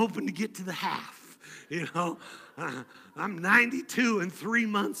 and I'm hoping to get to the half. I'm 92 in 3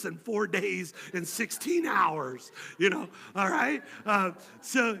 months and 4 days and 16 hours. All right. But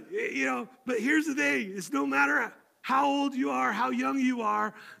here's the thing: it's no matter how old you are, how young you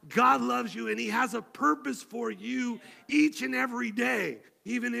are, God loves you, and He has a purpose for you each and every day.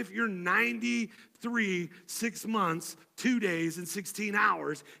 Even if you're 93, 6 months, 2 days, and 16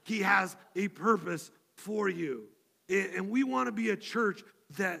 hours, He has a purpose for you. And we want to be a church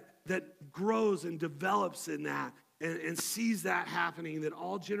that grows and develops in that and sees that happening, that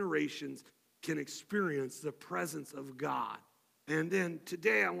all generations can experience the presence of God. And then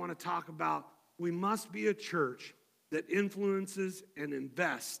today I want to talk about we must be a church that influences and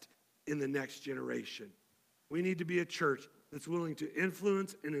invests in the next generation. We need to be a church that's willing to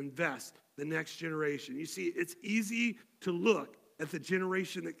influence and invest the next generation. You see, it's easy to look at the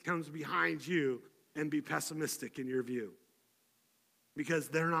generation that comes behind you and be pessimistic in your view because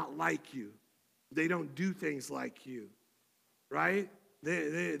they're not like you. They don't do things like you, right?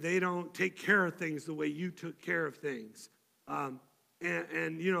 They don't take care of things the way you took care of things.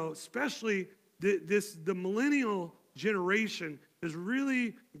 Especially the millennial generation has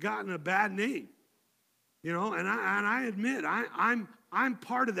really gotten a bad name. And I admit, I'm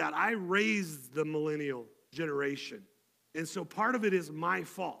part of that. I raised the millennial generation. And so part of it is my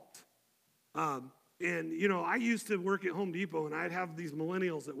fault. And, I used to work at Home Depot, and I'd have these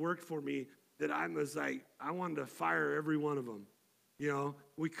millennials that worked for me that I was like, I wanted to fire every one of them.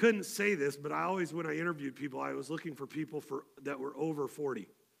 We couldn't say this, but I always, when I interviewed people, I was looking for people that were over 40,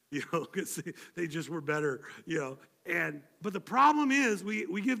 because they just were better, But the problem is,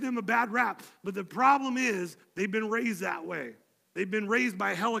 we give them a bad rap, but the problem is they've been raised that way. They've been raised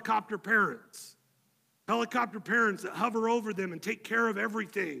by helicopter parents. Helicopter parents that hover over them and take care of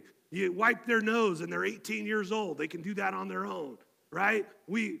everything. You wipe their nose and they're 18 years old. They can do that on their own, right?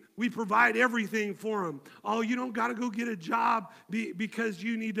 We provide everything for them. Oh, you don't got to go get a job because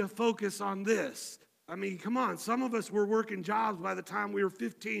you need to focus on this. I mean, come on. Some of us were working jobs by the time we were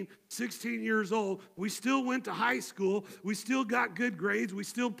 15, 16 years old. We still went to high school. We still got good grades. We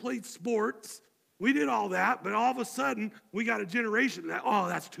still played sports. We did all that, but all of a sudden, we got a generation that, oh,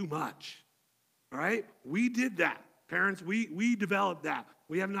 that's too much. All right? We did that. Parents, we developed that.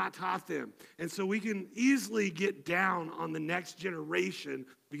 We have not taught them. And so we can easily get down on the next generation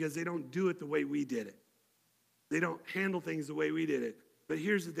because they don't do it the way we did it. They don't handle things the way we did it. But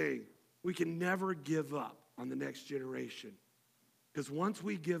here's the thing. We can never give up on the next generation. Because once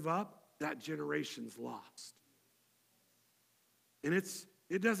we give up, that generation's lost. And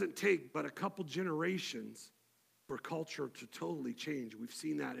it doesn't take but a couple generations for culture to totally change. We've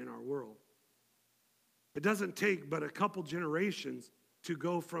seen that in our world. It doesn't take but a couple generations to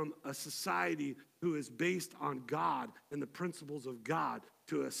go from a society who is based on God and the principles of God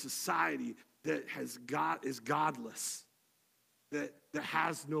to a society that is godless, that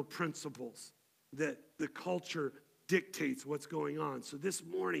has no principles, that the culture dictates what's going on. So this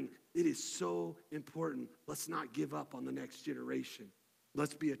morning, it is so important. Let's not give up on the next generation.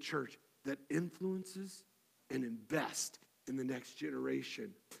 Let's be a church that influences and invests in the next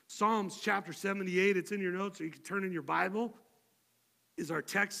generation. Psalms chapter 78, it's in your notes, or you can turn in your Bible, is our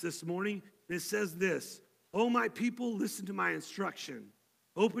text this morning. And it says this, "O my people, listen to my instruction.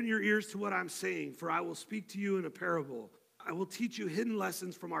 Open your ears to what I'm saying, for I will speak to you in a parable. I will teach you hidden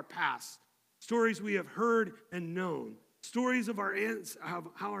lessons from our past, stories we have heard and known, stories of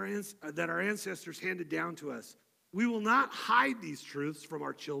that our ancestors handed down to us. We will not hide these truths from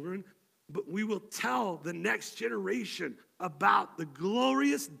our children, but we will tell the next generation about the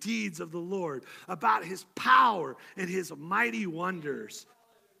glorious deeds of the Lord, about his power and his mighty wonders.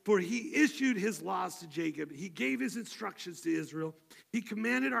 For he issued his laws to Jacob. He gave his instructions to Israel. He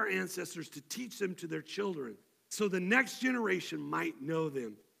commanded our ancestors to teach them to their children, so the next generation might know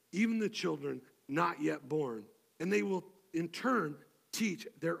them, even the children not yet born. And they will, in turn, teach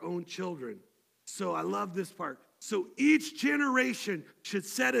their own children." So I love this part. So each generation should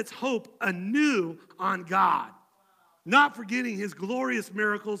set its hope anew on God, not forgetting his glorious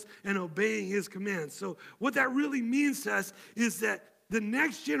miracles and obeying his commands. So what that really means to us is that the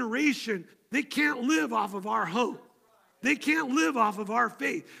next generation, they can't live off of our hope. They can't live off of our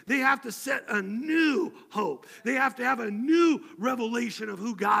faith. They have to set a new hope. They have to have a new revelation of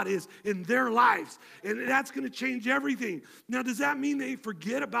who God is in their lives. And that's going to change everything. Now, does that mean they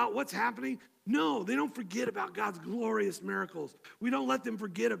forget about what's happening? No, they don't forget about God's glorious miracles. We don't let them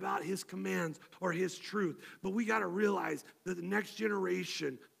forget about his commands or his truth. But we got to realize that the next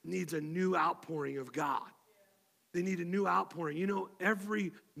generation needs a new outpouring of God. They need a new outpouring. You know,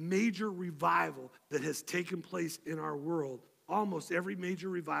 every major revival that has taken place in our world, almost every major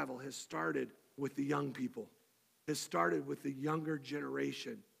revival has started with the young people, has started with the younger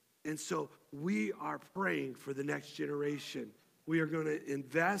generation. And so we are praying for the next generation. We are going to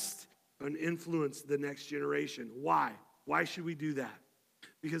invest and influence the next generation. Why? Why should we do that?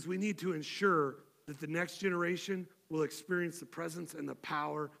 Because we need to ensure that the next generation will experience the presence and the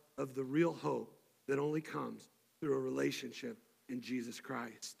power of the real hope that only comes through a relationship in Jesus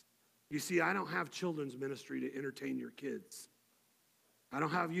Christ. You see, I don't have children's ministry to entertain your kids. I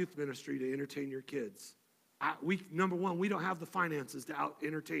don't have youth ministry to entertain your kids. Number one, we don't have the finances to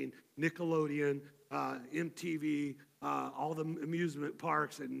out-entertain Nickelodeon, MTV, all the amusement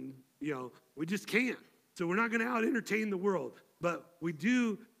parks, and, we just can't. So we're not going to out-entertain the world. But we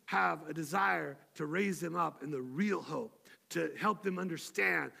do have a desire to raise them up in the real hope, to help them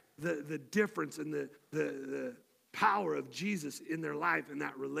understand the difference and the power of Jesus in their life and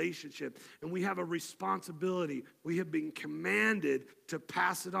that relationship. And we have a responsibility. We have been commanded to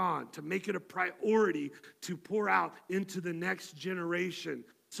pass it on, to make it a priority to pour out into the next generation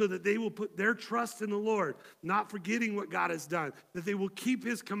so that they will put their trust in the Lord, not forgetting what God has done, that they will keep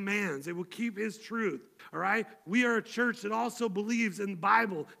his commands, they will keep his truth, all right? We are a church that also believes in the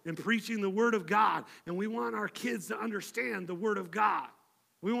Bible and preaching the word of God, and we want our kids to understand the word of God.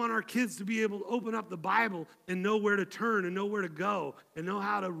 We want our kids to be able to open up the Bible and know where to turn and know where to go and know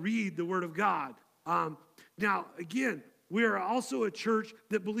how to read the Word of God. Now, again, we are also a church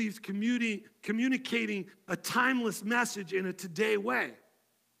that believes communicating a timeless message in a today way.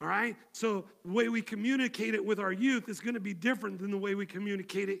 All right? So the way we communicate it with our youth is going to be different than the way we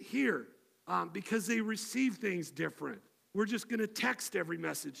communicate it here because they receive things different. We're just going to text every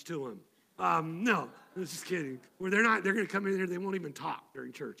message to them. No, I'm just kidding. They're going to come in here, they won't even talk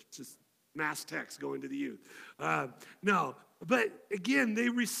during church. It's just mass text going to the youth. No, but again, they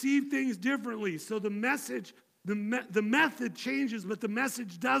receive things differently. So the message, the method changes, but the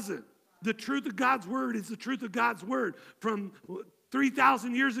message doesn't. The truth of God's word is the truth of God's word from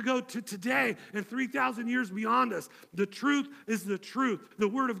 3,000 years ago to today and 3,000 years beyond us. The truth is the truth. The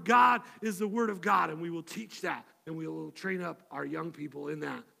word of God is the word of God, and we will teach that, and we will train up our young people in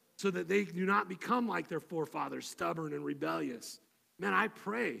that so that they do not become like their forefathers, stubborn and rebellious. Man, I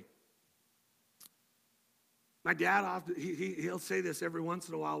pray. My dad, often, he'll say this every once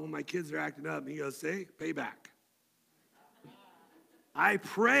in a while when my kids are acting up. He goes, say, payback. I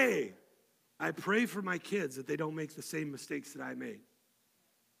pray for my kids that they don't make the same mistakes that I made,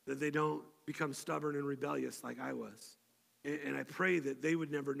 that they don't become stubborn and rebellious like I was. And I pray that they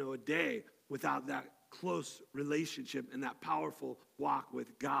would never know a day without that close relationship and that powerful walk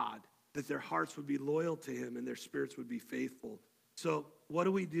with God, that their hearts would be loyal to him and their spirits would be faithful. So what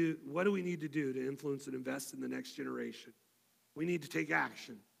do we do? What do we need to do to influence and invest in the next generation? We need to take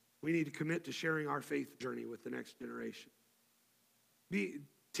action. We need to commit to sharing our faith journey with the next generation.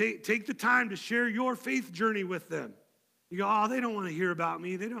 Take the time to share your faith journey with them. You go, oh, they don't want to hear about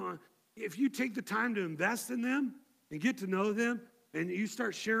me. They don't want. If you take the time to invest in them and get to know them and you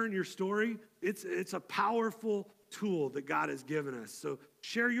start sharing your story, it's a powerful tool that God has given us. So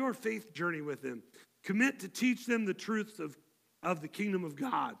share your faith journey with them. Commit to teach them the truths of the kingdom of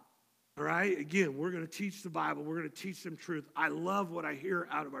God. All right? Again, we're going to teach the Bible. We're going to teach them truth. I love what I hear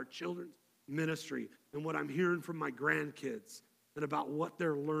out of our children's ministry and what I'm hearing from my grandkids and about what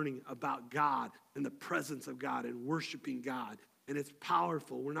they're learning about God and the presence of God and worshiping God. And it's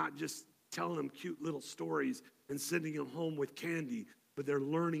powerful. We're not just telling them cute little stories and sending them home with candy, but they're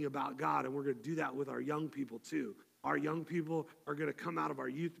learning about God, and we're going to do that with our young people too. Our young people are going to come out of our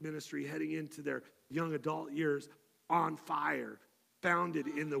youth ministry heading into their young adult years on fire, founded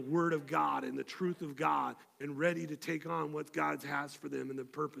in the Word of God and the truth of God, and ready to take on what God has for them and the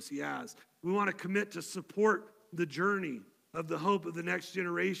purpose he has. We want to commit to support the journey of the hope of the next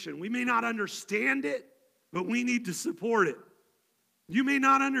generation. We may not understand it, but we need to support it. You may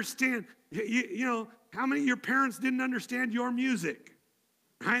not understand, you know, how many of your parents didn't understand your music?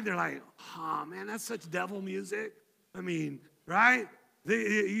 Right? They're like, oh man, that's such devil music. I mean, right?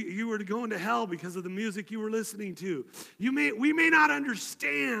 You were going to hell because of the music you were listening to. We may not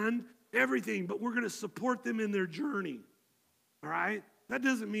understand everything, but we're going to support them in their journey. All right? That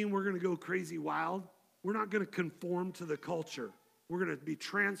doesn't mean we're going to go crazy wild. We're not going to conform to the culture. We're going to be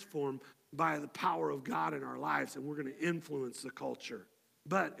transformed by the power of God in our lives, and we're going to influence the culture.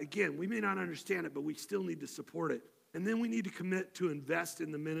 But again, we may not understand it, but we still need to support it. And then we need to commit to invest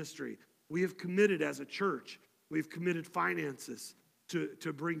in the ministry. We have committed as a church. We've committed finances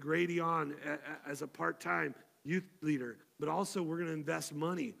to bring Grady on as a part-time youth leader. But also we're going to invest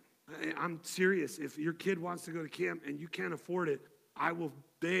money. I'm serious. If your kid wants to go to camp and you can't afford it, I will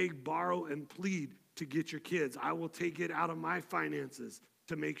beg, borrow, and plead to get your kids. I will take it out of my finances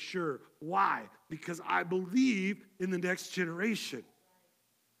to make sure. Why? Because I believe in the next generation.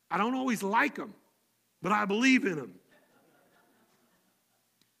 I don't always like them, but I believe in them.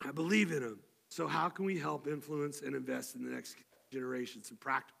 I believe in them. So how can we help influence and invest in the next generation? Some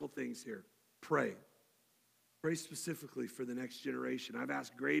practical things here. Pray. Pray specifically for the next generation. I've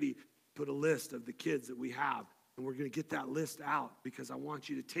asked Grady to put a list of the kids that we have, and we're going to get that list out because I want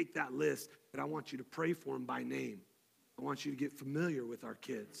you to take that list and I want you to pray for them by name. I want you to get familiar with our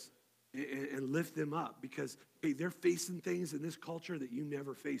kids and lift them up because, hey, they're facing things in this culture that you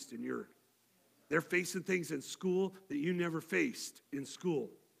never faced in your. They're facing things in school that you never faced in school.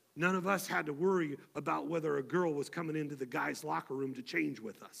 None of us had to worry about whether a girl was coming into the guy's locker room to change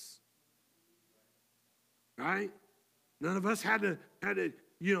with us. Right? None of us had to,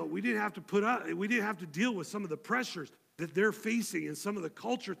 we didn't have to deal with some of the pressures that they're facing and some of the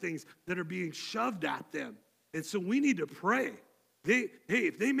culture things that are being shoved at them. And so we need to pray.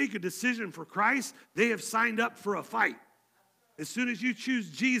 If they make a decision for Christ, they have signed up for a fight. As soon as you choose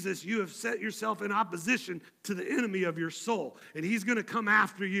Jesus, you have set yourself in opposition to the enemy of your soul. And he's going to come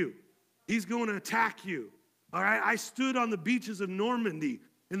after you. He's going to attack you. All right? I stood on the beaches of Normandy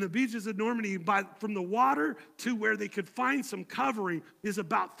in the beaches of Normandy, from the water to where they could find some covering is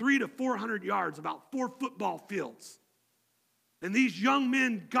about 300 to 400 yards, about 4 football fields. And these young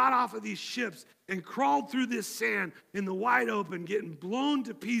men got off of these ships and crawled through this sand in the wide open, getting blown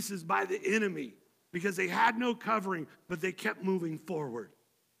to pieces by the enemy because they had no covering, but they kept moving forward.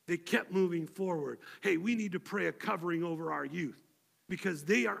 They kept moving forward. Hey, we need to pray a covering over our youth because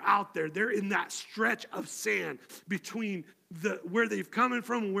they are out there. They're in that stretch of sand between where they've come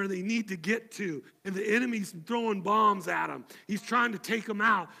from and where they need to get to. And the enemy's throwing bombs at them. He's trying to take them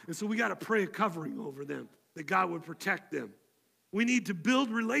out. And so we got to pray a covering over them, that God would protect them. We need to build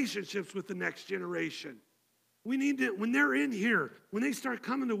relationships with the next generation. We need to, when they're in here, when they start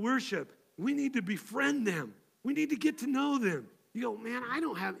coming to worship, we need to befriend them. We need to get to know them. You go, man, I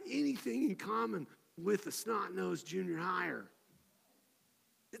don't have anything in common with a snot-nosed junior higher.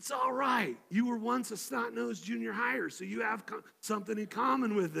 It's all right. You were once a snot-nosed junior higher, so you have something in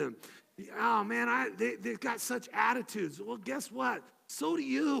common with them. Oh, man, they've got such attitudes. Well, guess what? So do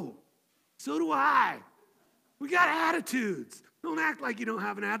you. So do I. We got attitudes. Don't act like you don't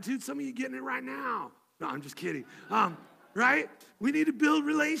have an attitude. Some of you getting it right now. No, I'm just kidding. Right? We need to build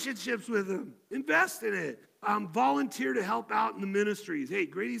relationships with them. Invest in it. Volunteer to help out in the ministries. Hey,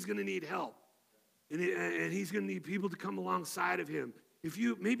 Grady's going to need help. And he's going to need people to come alongside of him. If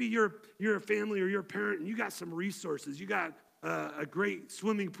maybe you're a family or you're a parent and you got some resources. You got a great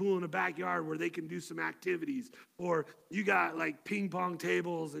swimming pool in the backyard where they can do some activities. Or you got like ping pong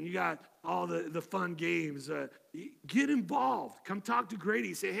tables and you got all the fun games. Get involved. Come talk to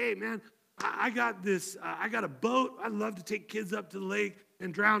Grady. Say, hey, man, I got this. I got a boat. I'd love to take kids up to the lake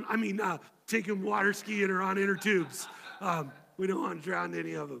and drown. Take them water skiing or on inner tubes. We don't want to drown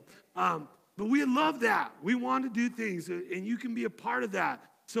any of them. But we love that. We want to do things, and you can be a part of that.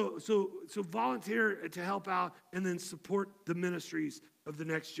 So volunteer to help out and then support the ministries of the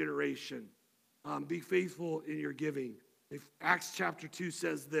next generation. Be faithful in your giving. Acts chapter 2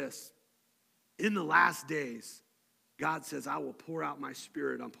 says this, in the last days, God says, I will pour out my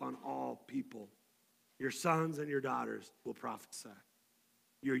spirit upon all people. Your sons and your daughters will prophesy.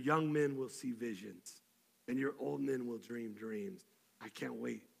 Your young men will see visions, and your old men will dream dreams. I can't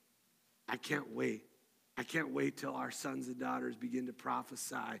wait. I can't wait. I can't wait till our sons and daughters begin to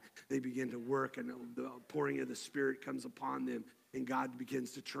prophesy. They begin to work, and the pouring of the Spirit comes upon them, and God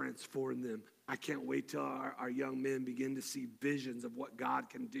begins to transform them. I can't wait till our young men begin to see visions of what God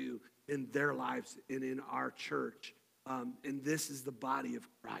can do in their lives and in our church. And this is the body of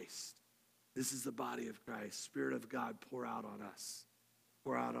Christ. This is the body of Christ. Spirit of God, pour out on us.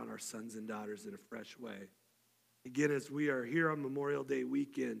 Pour out on our sons and daughters in a fresh way. Again, as we are here on Memorial Day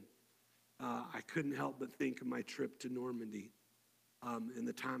weekend, I couldn't help but think of my trip to Normandy and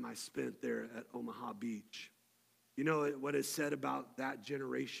the time I spent there at Omaha Beach. You know what is said about that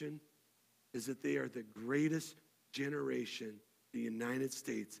generation is that they are the greatest generation the United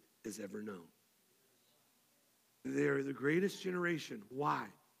States has ever known. They are the greatest generation. Why?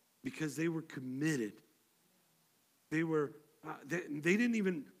 Because they were committed. They didn't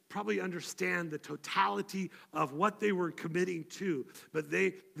even probably understand the totality of what they were committing to. But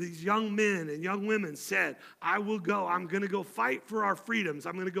these young men and young women said, I will go. I'm going to go fight for our freedoms.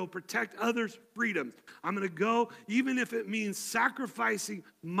 I'm going to go protect others' freedoms. I'm going to go even if it means sacrificing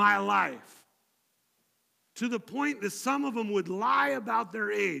my life. To the point that some of them would lie about their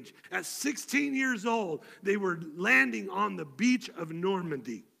age. At 16 years old, they were landing on the beach of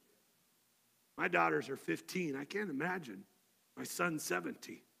Normandy. My daughters are 15. I can't imagine. My son's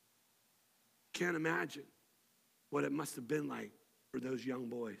 17. Can't imagine what it must have been like for those young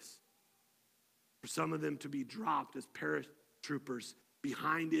boys. For some of them to be dropped as paratroopers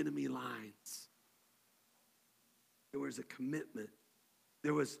behind enemy lines. There was a commitment.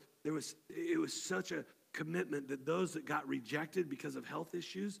 It was such a commitment that those that got rejected because of health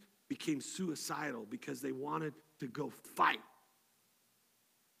issues became suicidal because they wanted to go fight.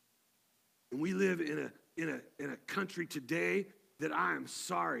 And we live in a country today that I am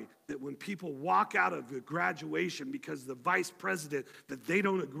sorry that when people walk out of the graduation because the vice president that they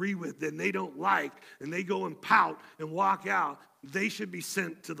don't agree with and they don't like, and they go and pout and walk out, they should be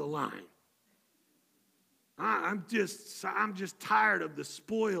sent to the line. I'm just tired of the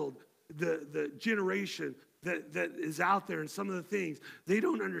spoiled, the generation that is out there and some of the things. They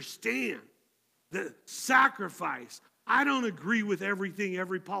don't understand the sacrifice. I don't agree with everything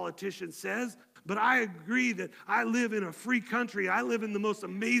every politician says, but I agree that I live in a free country. I live in the most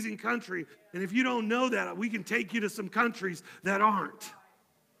amazing country. And if you don't know that, we can take you to some countries that aren't.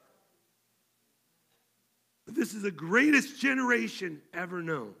 But this is the greatest generation ever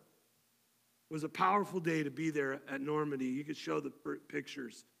known. was a powerful day to be there at Normandy. You could show the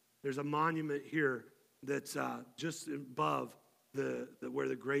pictures. There's a monument here that's just above where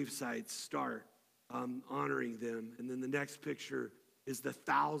the grave sites start, honoring them. And then the next picture is the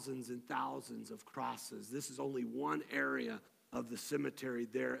thousands and thousands of crosses. This is only one area of the cemetery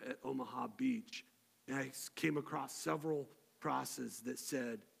there at Omaha Beach. And I came across several crosses that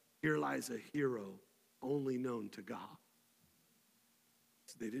said, "Here lies a hero only known to God."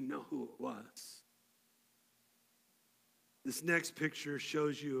 So they didn't know who it was. This next picture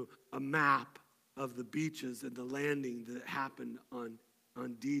shows you a map of the beaches and the landing that happened on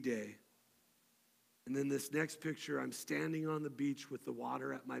D-Day. And then this next picture, I'm standing on the beach with the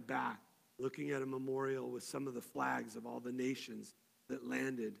water at my back, looking at a memorial with some of the flags of all the nations that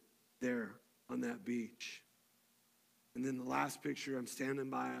landed there on that beach. And then the last picture, I'm standing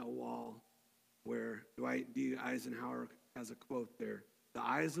by a wall where Dwight D. Eisenhower has a quote there. "The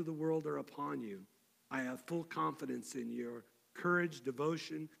eyes of the world are upon you. I have full confidence in your courage,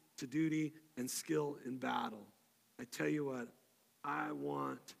 devotion to duty, and skill in battle." I tell you what, I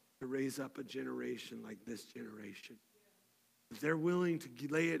want to raise up a generation like this generation. They're willing to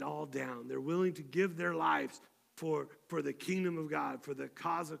lay it all down. They're willing to give their lives for the kingdom of God, for the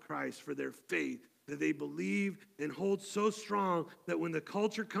cause of Christ, for their faith, that they believe and hold so strong that when the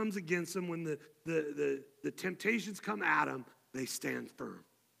culture comes against them, when the temptations come at them, they stand firm.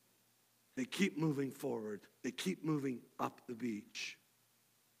 They keep moving forward. They keep moving up the beach.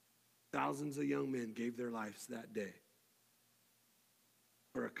 Thousands of young men gave their lives that day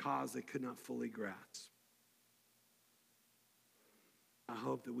for a cause they could not fully grasp. I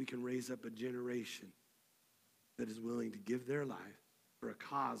hope that we can raise up a generation that is willing to give their life for a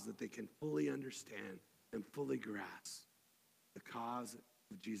cause that they can fully understand and fully grasp. The cause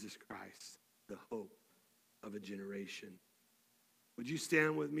of Jesus Christ, the hope of a generation. Would you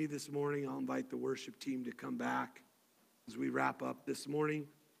stand with me this morning? I'll invite the worship team to come back as we wrap up this morning.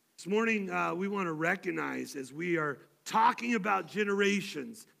 This morning, we want to recognize, as we are talking about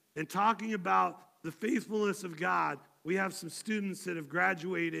generations and talking about the faithfulness of God, we have some students that have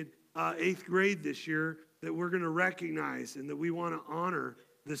graduated 8th grade this year that we're going to recognize and that we want to honor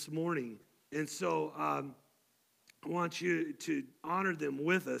this morning. And so I want you to honor them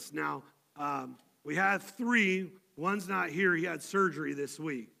with us. Now, we have 3. One's not here. He had surgery this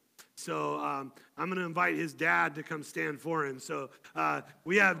week. So I'm going to invite his dad to come stand for him. So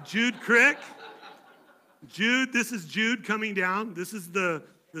we have Jude Crick. Jude, this is Jude coming down. This is the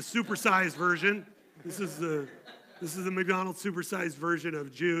supersized version. This is the McDonald's supersized version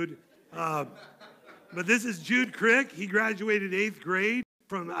of Jude. But this is Jude Crick. He graduated 8th grade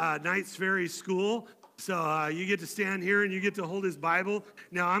from Knights Ferry School. So you get to stand here and you get to hold his Bible.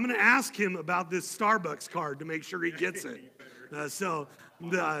 Now, I'm going to ask him about this Starbucks card to make sure he gets it.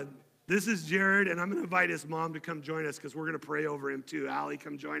 This is Jared, and I'm going to invite his mom to come join us because we're going to pray over him too. Allie,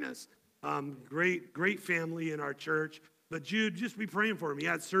 come join us. Great family in our church. But Jude, just be praying for him. He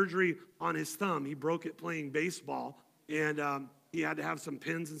had surgery on his thumb. He broke it playing baseball, and he had to have some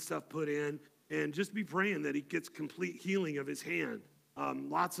pins and stuff put in. And just be praying that he gets complete healing of his hand.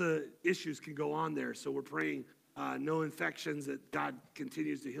 Lots of issues can go on there, so we're praying no infections, that God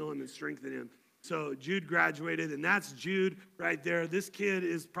continues to heal him and strengthen him. So Jude graduated, and that's Jude right there. This kid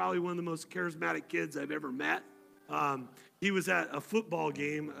is probably one of the most charismatic kids I've ever met. He was at a football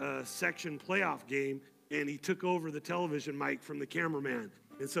game, a section playoff game, and he took over the television mic from the cameraman,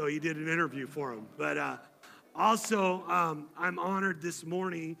 and so he did an interview for him. But also, I'm honored this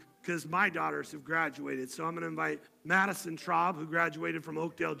morning because my daughters have graduated. So I'm going to invite Madison Traub, who graduated from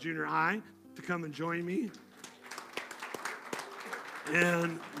Oakdale Junior High, to come and join me.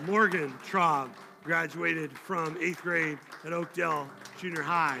 And Morgan Traub graduated from 8th grade at Oakdale Junior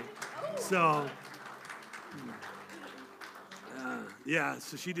High. So,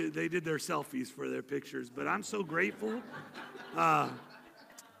 so they did their selfies for their pictures. But I'm so grateful. I'm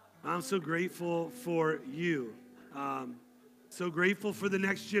so grateful for you. So grateful for the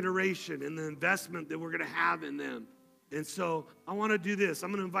next generation and the investment that we're going to have in them. And so I want to do this.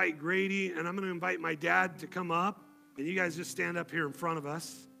 I'm going to invite Grady, and I'm going to invite my dad to come up. And you guys just stand up here in front of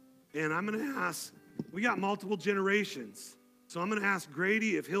us. And I'm going to ask, we got multiple generations. So I'm going to ask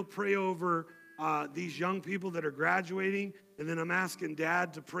Grady if he'll pray over these young people that are graduating. And then I'm asking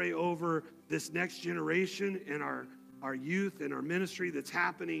Dad to pray over this next generation and our youth and our ministry that's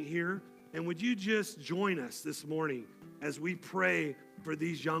happening here. And would you just join us this morning as we pray for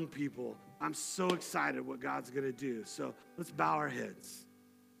these young people? I'm so excited what God's going to do. So let's bow our heads.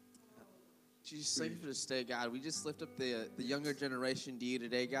 Jesus, thank you for this day, God. We just lift up the younger generation to you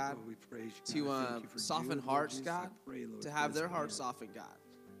today, God. Oh, we praise you, God. To soften hearts, God. To have their hearts softened, God.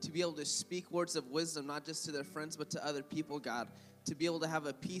 to be able to speak words of wisdom, not just to their friends, but to other people, God. To be able to have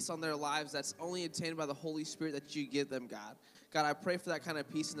a peace on their lives that's only attained by the Holy Spirit that you give them, God. God, I pray for that kind of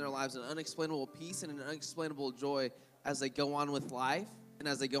peace in their lives, an unexplainable peace and an unexplainable joy as they go on with life and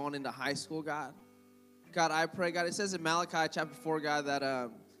as they go on into high school, God. God, I pray, God, it says in Malachi chapter 4, God, that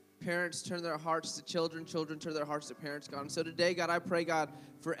parents turn their hearts to children, children turn their hearts to parents, God. And so today, God, I pray, God,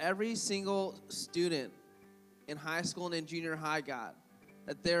 for every single student in high school and in junior high, God,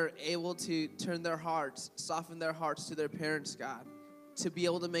 that they're able to turn their hearts, soften their hearts to their parents, God, to be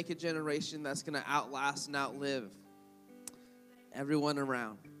able to make a generation that's going to outlast and outlive everyone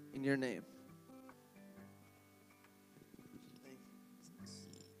around. In your name.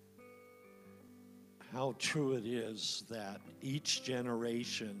 How true it is that each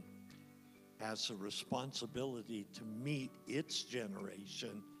generation has a responsibility to meet its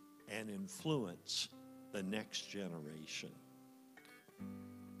generation and influence the next generation.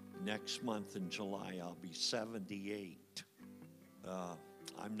 Next month in July, I'll be 78.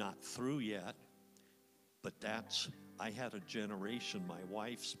 I'm not through yet, but I had a generation. My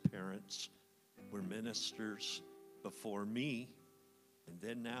wife's parents were ministers before me, and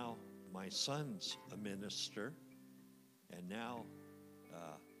then now my son's a minister, and now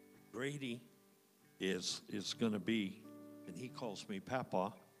Grady is going to be, and he calls me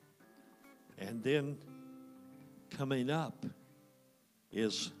Papa. And then coming up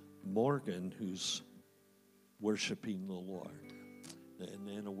is Morgan, who's worshiping the Lord, and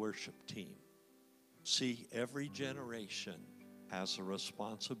then a worship team. See, every generation has a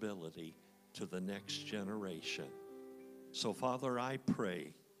responsibility to the next generation. So, Father, I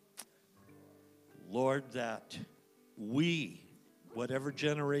pray, Lord, that we, whatever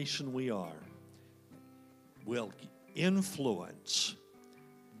generation we are, will influence,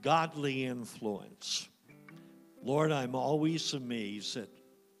 godly influence. Lord, I'm always amazed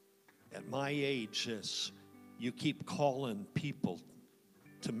at my age as you keep calling people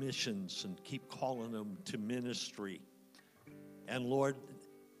to missions and keep calling them to ministry. And Lord,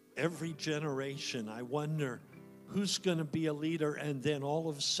 every generation, I wonder who's going to be a leader, and then all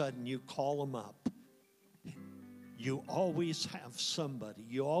of a sudden you call them up. You always have somebody.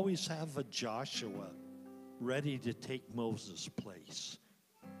 You always have a Joshua ready to take Moses' place.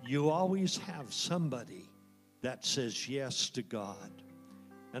 You always have somebody that says yes to God.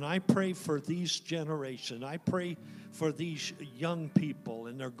 And I pray for these generations. I pray for these young people,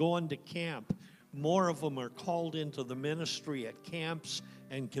 and they're going to camp. More of them are called into the ministry at camps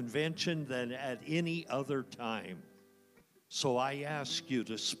and convention than at any other time. So I ask you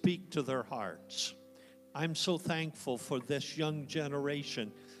to speak to their hearts. I'm so thankful for this young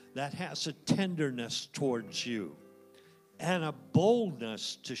generation that has a tenderness towards you and a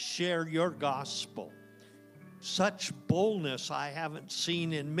boldness to share your gospel. Such boldness I haven't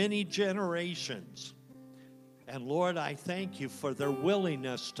seen in many generations. And Lord, I thank you for their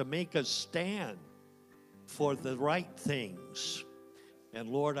willingness to make a stand for the right things. And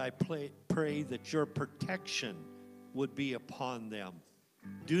Lord, I pray that your protection would be upon them.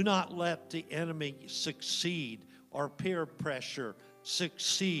 Do not let the enemy succeed or peer pressure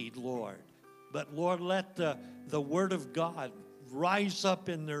succeed, Lord. But Lord, let the word of God rise up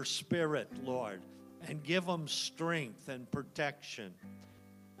in their spirit, Lord, and give them strength and protection.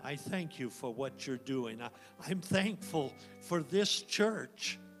 I thank you for what you're doing. I'm thankful for this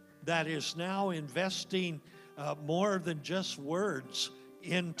church that is now investing more than just words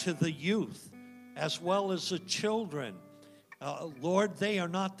into the youth as well as the children. Lord, they are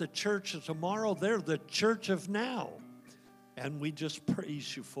not the church of tomorrow. They're the church of now. And we just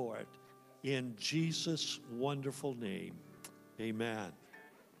praise you for it. In Jesus' wonderful name, amen.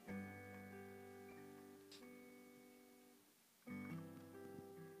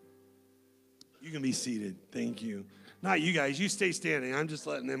 You can be seated. Thank you. Not you guys. You stay standing. I'm just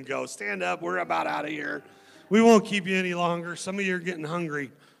letting them go. Stand up. We're about out of here. We won't keep you any longer. Some of you are getting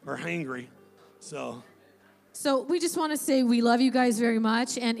hungry or hangry. So we just want to say we love you guys very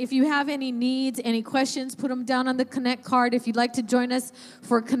much. And if you have any needs, any questions, put them down on the Connect card. If you'd like to join us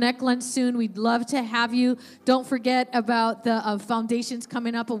for Connect Lunch soon, we'd love to have you. Don't forget about the foundations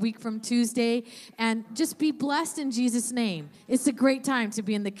coming up a week from Tuesday. And just be blessed in Jesus' name. It's a great time to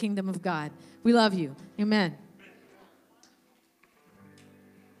be in the kingdom of God. We love you. Amen.